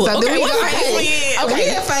Damn. ooh, So do okay, we what's go phase ahead? we in? Okay,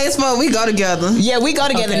 we in phase 4. We go together. Yeah, we go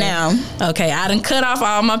together Okay. now. Okay, I done cut off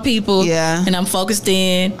all my people. Yeah. And I'm focused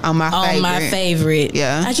in On my favorite.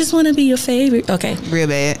 Yeah. I just want to be your favorite. Okay. Real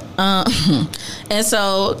bad. And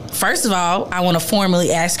so, first of all, I want to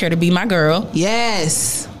formally ask her to be my girl.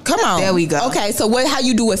 Yes. Come on. There we go. Okay, so how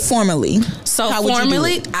you do it formally? So How would you do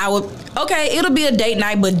formally, it? I would. Okay, it'll be a date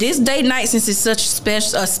night, but this date night, since it's such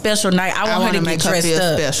a special night, I want her wanna to make get her dressed feel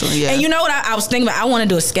up. special, yeah. And you know what I was thinking about? I want to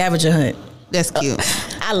do a scavenger hunt. That's cute.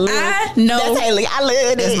 I love I know. That's Haley. I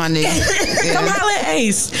love That's it. my nigga. Come Yeah. holler at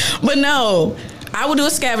Ace. But no, I would do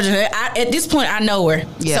a scavenger hunt. At this point, I know her.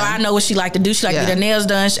 Yeah. So I know what she like to do. She like to Yeah. get her nails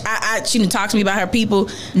done. She done talk to me about her people.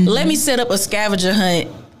 Let me set up a scavenger hunt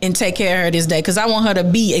and take care of her this day, because I want her to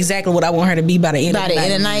be exactly what I want her to be by the end By of the the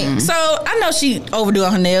end of the night. night. So I know she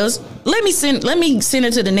overdoing her nails. Let me send her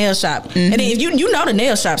to the nail shop. And then if you know the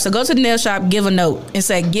nail shop, so go to the nail shop, give a note and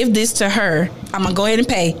say, give this to her. I'm gonna go ahead and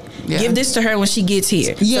pay. Yeah. Give this to her when she gets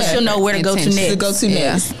here. Yeah. So she'll know where to go to Intention. next. To go to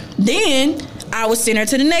Yeah. next. Then I would send her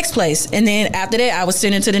to the next place, and then after that I would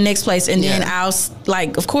send her to the next place, and then I'll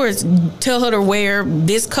like, of course, tell her to wear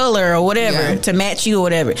this color or whatever to match you or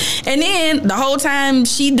whatever. And then the whole time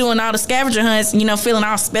she doing all the scavenger hunts, you know, feeling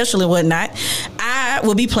all special and whatnot, I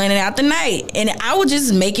will be planning out the night, and I would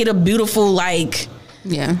just make it a beautiful, like,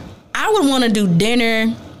 I would want to do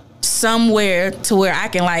dinner somewhere to where I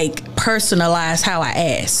can like personalize how I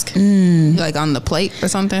ask. Like on the plate or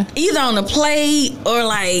something? Either on the plate or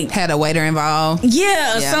like had a waiter involved.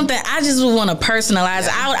 Yeah, or something. I just would want to personalize.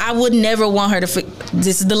 I would never want her to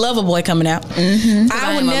this is the lover boy coming out.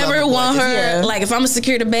 I would never want her like, if I'm a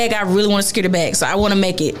security bag, I really want to secure the bag. So I want to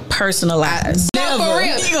make it personalized. No, for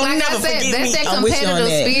real. Like I said, that's that competitive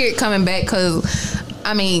spirit coming back, because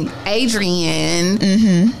I mean, Adrian,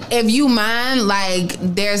 if you mind, like,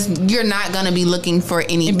 you're not gonna be looking for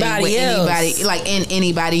anything with anybody, like in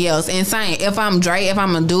anybody else. And saying, if I'm Dre, if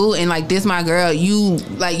I'm a dude, and like this my girl, you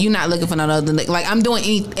not looking for no other. Like I'm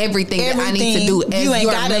doing everything that I need to do. As you ain't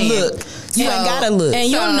gotta look. You ain't gotta look. And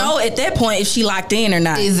you'll know at that point if she locked in or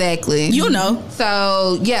not. Exactly. You'll know.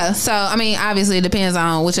 So, so, I mean, obviously it depends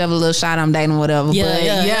on whichever little shot I'm dating, whatever.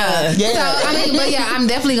 Yeah. So, I mean, but I'm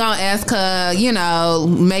definitely going to ask her, you know,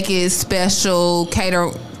 make it special,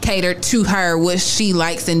 cater to her what she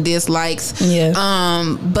likes and dislikes. Yeah.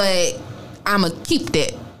 But I'm going to keep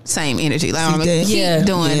that same energy. Like, I'm going to keep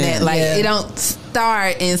doing that. Like, it don't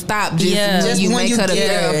start and stop just when you make her the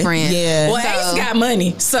girlfriend. Well, Ace got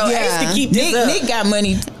money, so Ace can keep this up. Nick got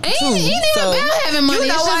money too. Ain't about having money. You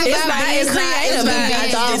know what? It's about being creative. I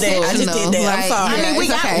just did that. I'm sorry. I mean,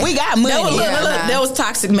 we got money. That was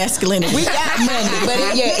toxic masculinity. We got money, but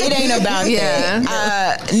it ain't about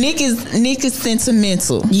that. Nick is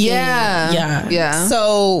sentimental. Yeah.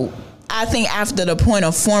 So I think after the point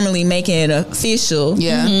of formally making it official,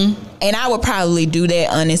 and I would probably do that,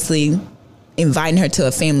 honestly, inviting her to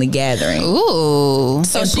a family gathering. Ooh.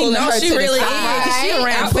 So she knows she really is. She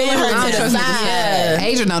around family to the side.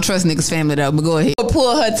 Adrian don't trust niggas' family though, but go ahead.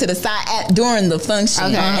 Pull her to the side during the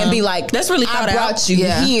function and be like, that's really I brought you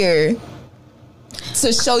here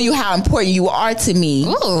to show you how important you are to me.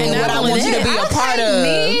 Ooh. And what I want you to be a part of.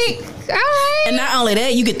 Nick. All right. And not only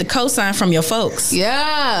that, you get the cosign from your folks.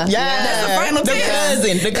 Yeah. That's the final test.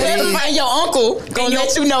 The cousin and your uncle gonna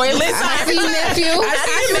let you know. I see nephew.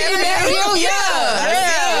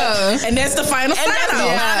 Yeah. And that's the final sign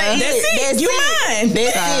off. That's it. You mine.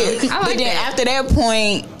 That's it. But then after that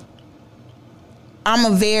point,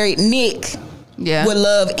 Nick would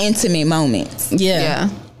love intimate moments. Yeah.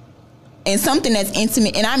 And something that's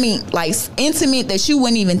intimate, and I mean like intimate that you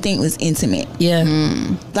wouldn't even think was intimate. Yeah.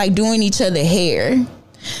 Like doing each other hair.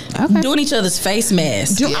 Okay. Doing each other's face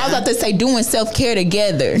masks. I was about to say doing self-care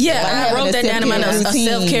together. Yeah, like I wrote that down in my notes. A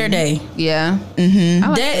self-care day. Yeah.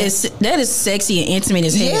 Like that is sexy and intimate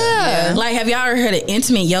as hell. Yeah. Like, have y'all ever heard of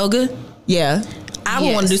intimate yoga? Yeah. I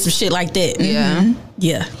would want to do some shit like that. Yeah.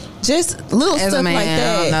 Yeah. Just little as stuff a man, like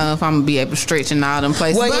that. I don't know if I'm gonna be able to stretch in all them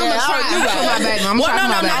places. Well, but I'm gonna try.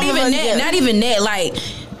 Not even that. Like,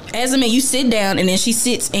 as a man, you sit down and then she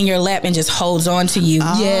sits in your lap and just holds on to you.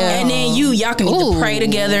 Yeah. And then y'all can either pray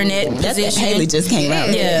together in that position. Haley just came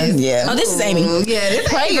out. Yeah. Oh, this is Amy. Yeah, this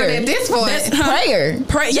prayer. At this point. That's prayer. You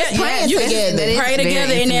pray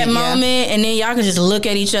together in that moment, and then y'all can just look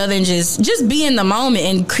at each other and just be in the moment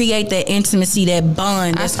and create that intimacy, that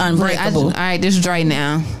bond that's unbreakable. All right, this is Dre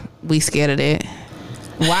now. We scared of that.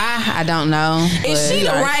 Why? I don't know. Is she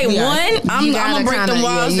the right one? I'm gonna break them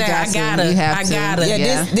walls down. I gotta.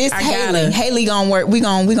 Yeah, this Haley gonna work. We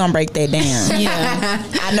gonna break that down. Yeah,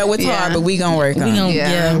 I know it's hard, but we gonna work on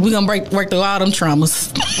it. We gonna work through all them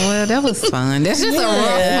traumas. Well, that was fun. That's just a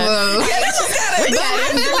rough move. I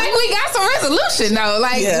feel like we got some resolution though.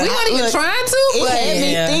 Like we weren't even trying to. It had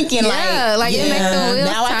me thinking it makes the wheels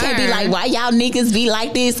now I can't be like, why y'all niggas be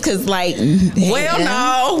like this? Cause like,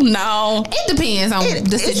 no. It depends on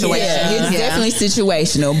the situation. It's definitely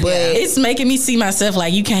situational, but it's making me see myself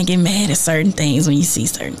like you can't get mad at certain things when you see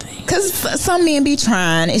certain things. Cause some men be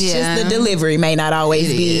trying. It's just the delivery may not always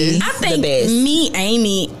be I think the best. Me,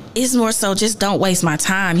 Amy, it's more so just don't waste my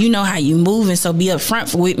time. You know how you moving, so be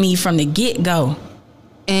upfront with me from the get go.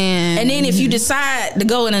 And then if you decide to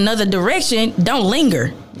go in another direction, don't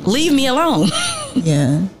linger. Leave me alone.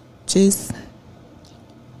 Yeah, just.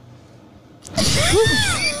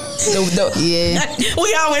 We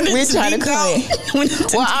all went. We're trying to quit.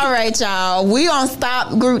 Well, all right, y'all. We gonna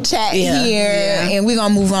stop group chat here, and we're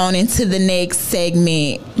gonna move on into the next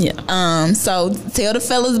segment. Yeah. So tell the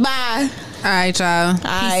fellas bye. All right, y'all.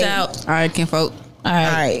 Peace out. All right, kinfolk. All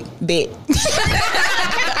right, bet. All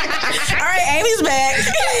right, Amy's back.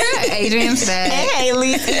 Adrian's back. And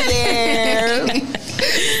Haley's there.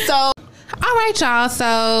 So. All right, y'all.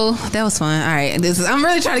 So that was fun. All right, I'm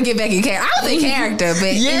really trying to get back in character. I was in character, but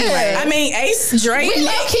anyway. I mean, Ace Drake. We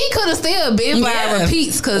he could have still been by our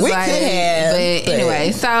repeats because we could have. But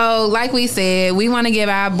anyway, so like we said, we want to give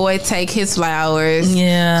our boy Take his flowers.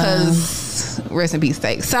 Yeah. Because rest in peace,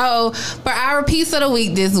 Take. So for our repeats of the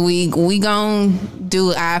week this week, we gonna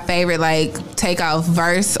do our favorite like takeoff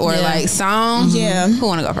verse or like song. Yeah. Who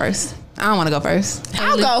want to go first? I don't want to go first.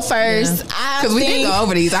 I'll go first. Because we did go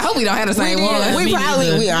over these. I hope we don't have the same one. We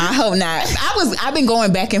probably will. I hope not. I've been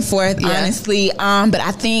going back and forth, honestly. But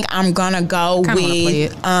I think I'm gonna go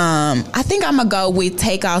with I think I'm gonna go with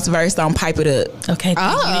Takeoff's verse on Pipe It Up. Okay. You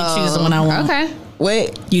didn't choose the one I want. Okay.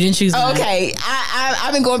 What? You didn't choose mine. Okay.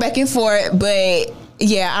 I've been going back and forth, but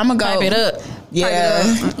yeah, I'm gonna go Pipe It Up. Yeah,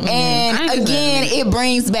 and again, it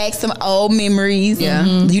brings back some old memories. Yeah,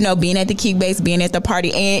 you know, being at the kickbase, being at the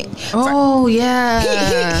party, and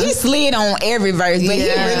he slid on every verse, but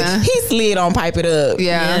he slid on Pipe It Up.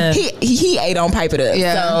 Yeah, he ate on Pipe It Up.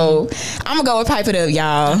 Yeah, so I'm gonna go with Pipe It Up,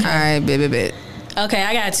 y'all. All right, bit. Okay,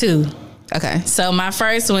 I got two. Okay, so my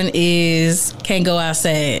first one is Can't Go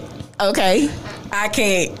Outside. Okay. I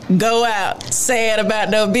can't go out sad about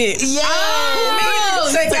no bitch. Yeah.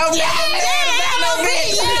 Take off no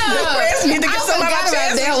bitch. The press need to get some out of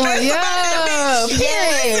that one.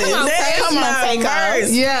 Yeah. Come on, take off.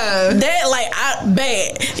 Yeah. That like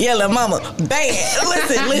bad. Yeah, little mama. Bad.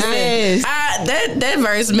 Listen. That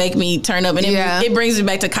verse make me turn up, and it brings me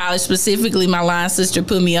back to college. Specifically, my line sister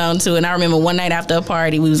put me on to, and I remember one night after a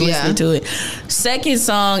party we was listening to it. Second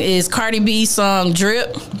song is Cardi B's song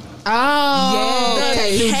Drip. Oh,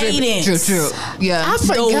 yeah. Cadence. True. Yeah, I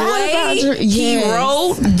forgot the way he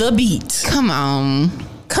wrote the beat. Come on,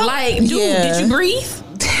 like, dude, did you breathe?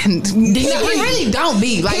 He really don't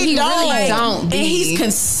be like he really don't be, and he's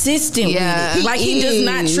consistent. Yeah, with it. Like he does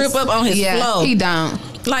not trip up on his flow. He don't.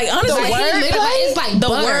 Like honestly, it's like the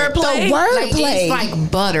wordplay. It's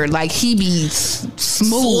like butter. Like he be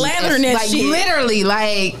smooth, slathering that like shit. Literally,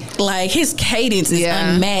 like his cadence is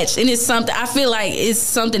unmatched, and it's something. I feel like it's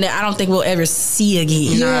something that I don't think we'll ever see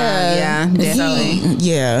again. Yeah, definitely.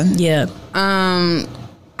 Yeah.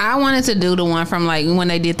 I wanted to do the one from like when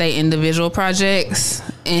they did their individual projects,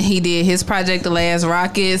 and he did his project, The Last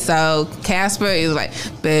Rocket. So Casper is like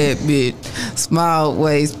bad bitch, small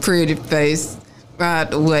waist, pretty face.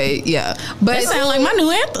 Right away, yeah. But that sounds like my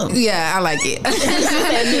new anthem. Yeah, I like it.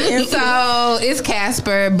 So it's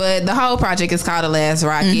Casper, but the whole project is called The Last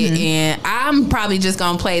Rocket, and I'm probably just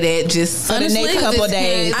gonna play that just for the next couple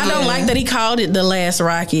days. I don't like that he called it The Last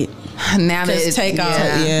Rocket. Now that it's Takeoff,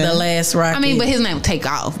 The Last Rocket. I mean, but his name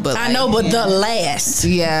Takeoff. But I know, but the last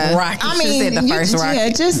rocket. I mean, said the first rocket. Yeah,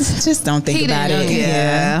 just don't think about it.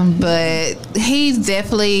 Yeah, but he's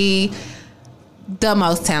definitely the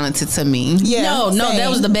most talented to me. Yeah, no, that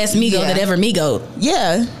was the best Migo that ever Migo'd.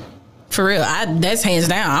 Yeah. For real, that's hands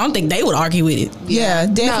down. I don't think they would argue with it. Yeah,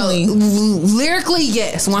 definitely. No, lyrically,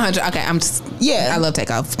 yes, 100. Okay, I love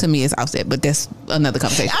Takeoff. To me, it's Offset, but that's another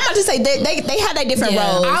conversation. I'm about to say they have their different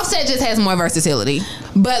roles. Offset just has more versatility,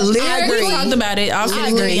 but lyrically, we talked about it.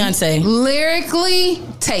 Offset, Beyonce. Lyrically,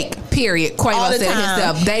 Take. Period. Quavo said it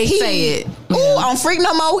himself. They say it. Ooh, on Freak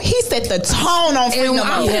No More, he set the tone on Freak No More.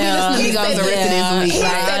 I'm listening to Migos the rest of this week. He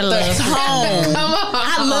set the tone. Come on.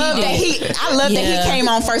 I love that he came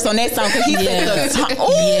on first on that song because he set the tone.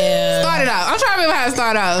 Ooh. Start it out. I'm trying to remember how to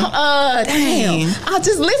start out. Damn. I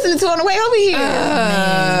just listened to it on the way over here.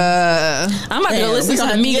 I'm about to go listen to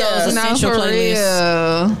the Migos Essential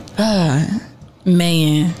playlist.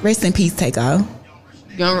 Man. Rest in peace, Takeoff.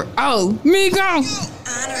 Oh, Migos.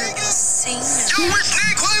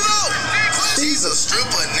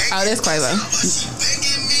 Oh, that's Quavo.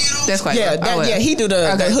 That's Quavo. Yeah, he do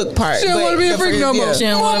the hook part. She don't want to be a freak no more.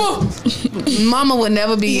 Mama would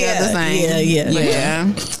never be the same. Yeah.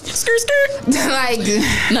 Skirt. Like,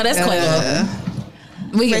 no, that's Quavo.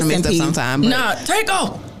 We get mixed up sometime. No,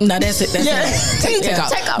 Takeoff. No, that's it. That's Take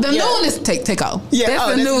off. The new one is take off. Yeah,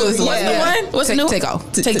 that's the newest one. What's the one? What's the new? Take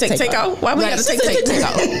off. Take off. Why we gotta take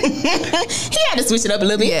off? He had to switch it up a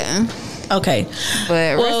little bit. Yeah. Okay.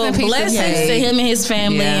 But blessings to him and his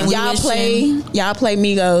family. Yeah. And y'all play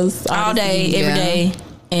Migos all day, every day,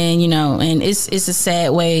 and and it's a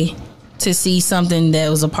sad way to see something that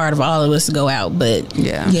was a part of all of us go out, but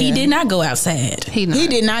he did not go out sad. He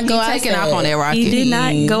did not go out taking off on that rocket. He did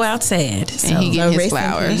not go out sad, and he getting his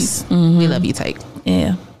flowers. We love you, Take.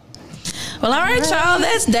 Yeah. Well, all right, y'all.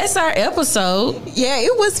 That's our episode. Yeah,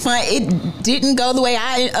 it was fun. It didn't go the way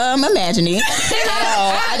I imagined it.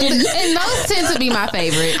 I didn't. And those tend to be my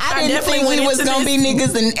favorite. I didn't think we was gonna be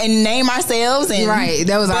niggas and name ourselves. And, right,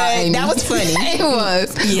 that was our aim. That was funny. It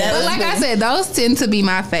was. Yeah, but like I said, those tend to be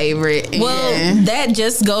my favorite. Well, that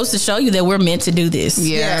just goes to show you that we're meant to do this.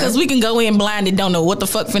 Yeah, because we can go in blind and don't know what the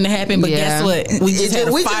fuck finna happen. But guess what? We just had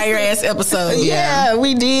a fire ass episode. Yeah,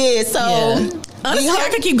 we did. So. Yeah. Honestly, I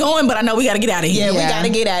could keep going, but I know we got to get out of here. Yeah, we got to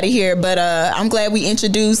get out of here. But I'm glad we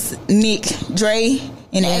introduced Nick, Dre,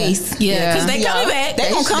 and Ace. Yeah, because they coming back. They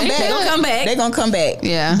gonna come back. They gonna come back. They gonna come back.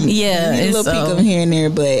 Yeah. A little peek of them here and there,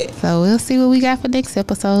 but so we'll see what we got for next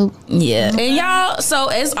episode. Yeah, and y'all. So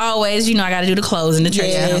as always, I got to do the closing, the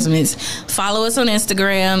church announcements. Follow us on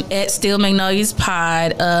Instagram at Still Magnolias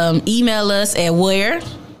Pod. Email us at where.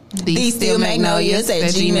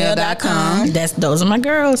 thestillmagnolias@gmail.com. Those are my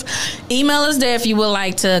girls. Email us there if you would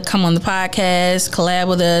like to come on the podcast, collab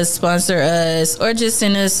with us, sponsor us, or just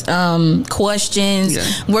send us questions.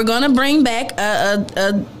 We're gonna bring back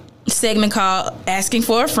a segment called Asking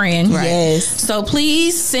for a Friend. Right. Yes. So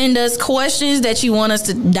please send us questions that you want us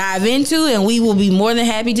to dive into, and we will be more than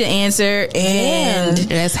happy to answer. And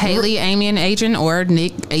that's Haley, Amy, and Adrian, or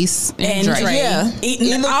Nick, Ace, and Dre. Yeah.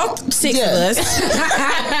 All 6 of us.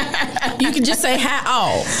 You can just say hi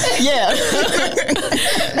all. Yeah.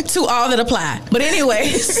 To all that apply. But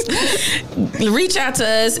anyways, reach out to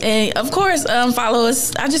us, and of course, follow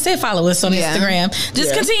us. I just said follow us on Instagram.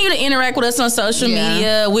 Just continue to interact with us on social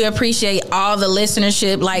media. We appreciate all the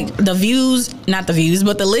listenership, like the views, not the views,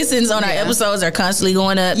 but the listens on our episodes are constantly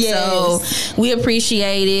going up. Yes. So we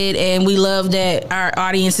appreciate it, and we love that our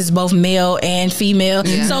audience is both male and female.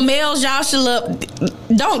 So males, y'all should look.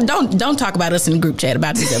 Don't talk about us in the group chat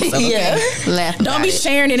about this episode. Okay? Laugh. Don't be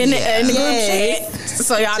sharing it in the group chat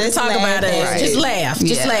so y'all can talk about us. Right. Just laugh.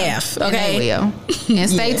 Just laugh. Okay. And they will. And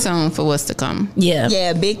stay tuned for what's to come. Yeah.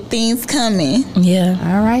 Yeah. Big things coming. Yeah.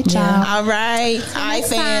 All right, y'all. All right. Hi,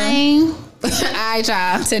 fam. All right,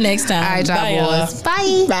 y'all. Till next time. All right, y'all, Bye, boys.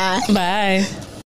 Bye. Bye. Bye.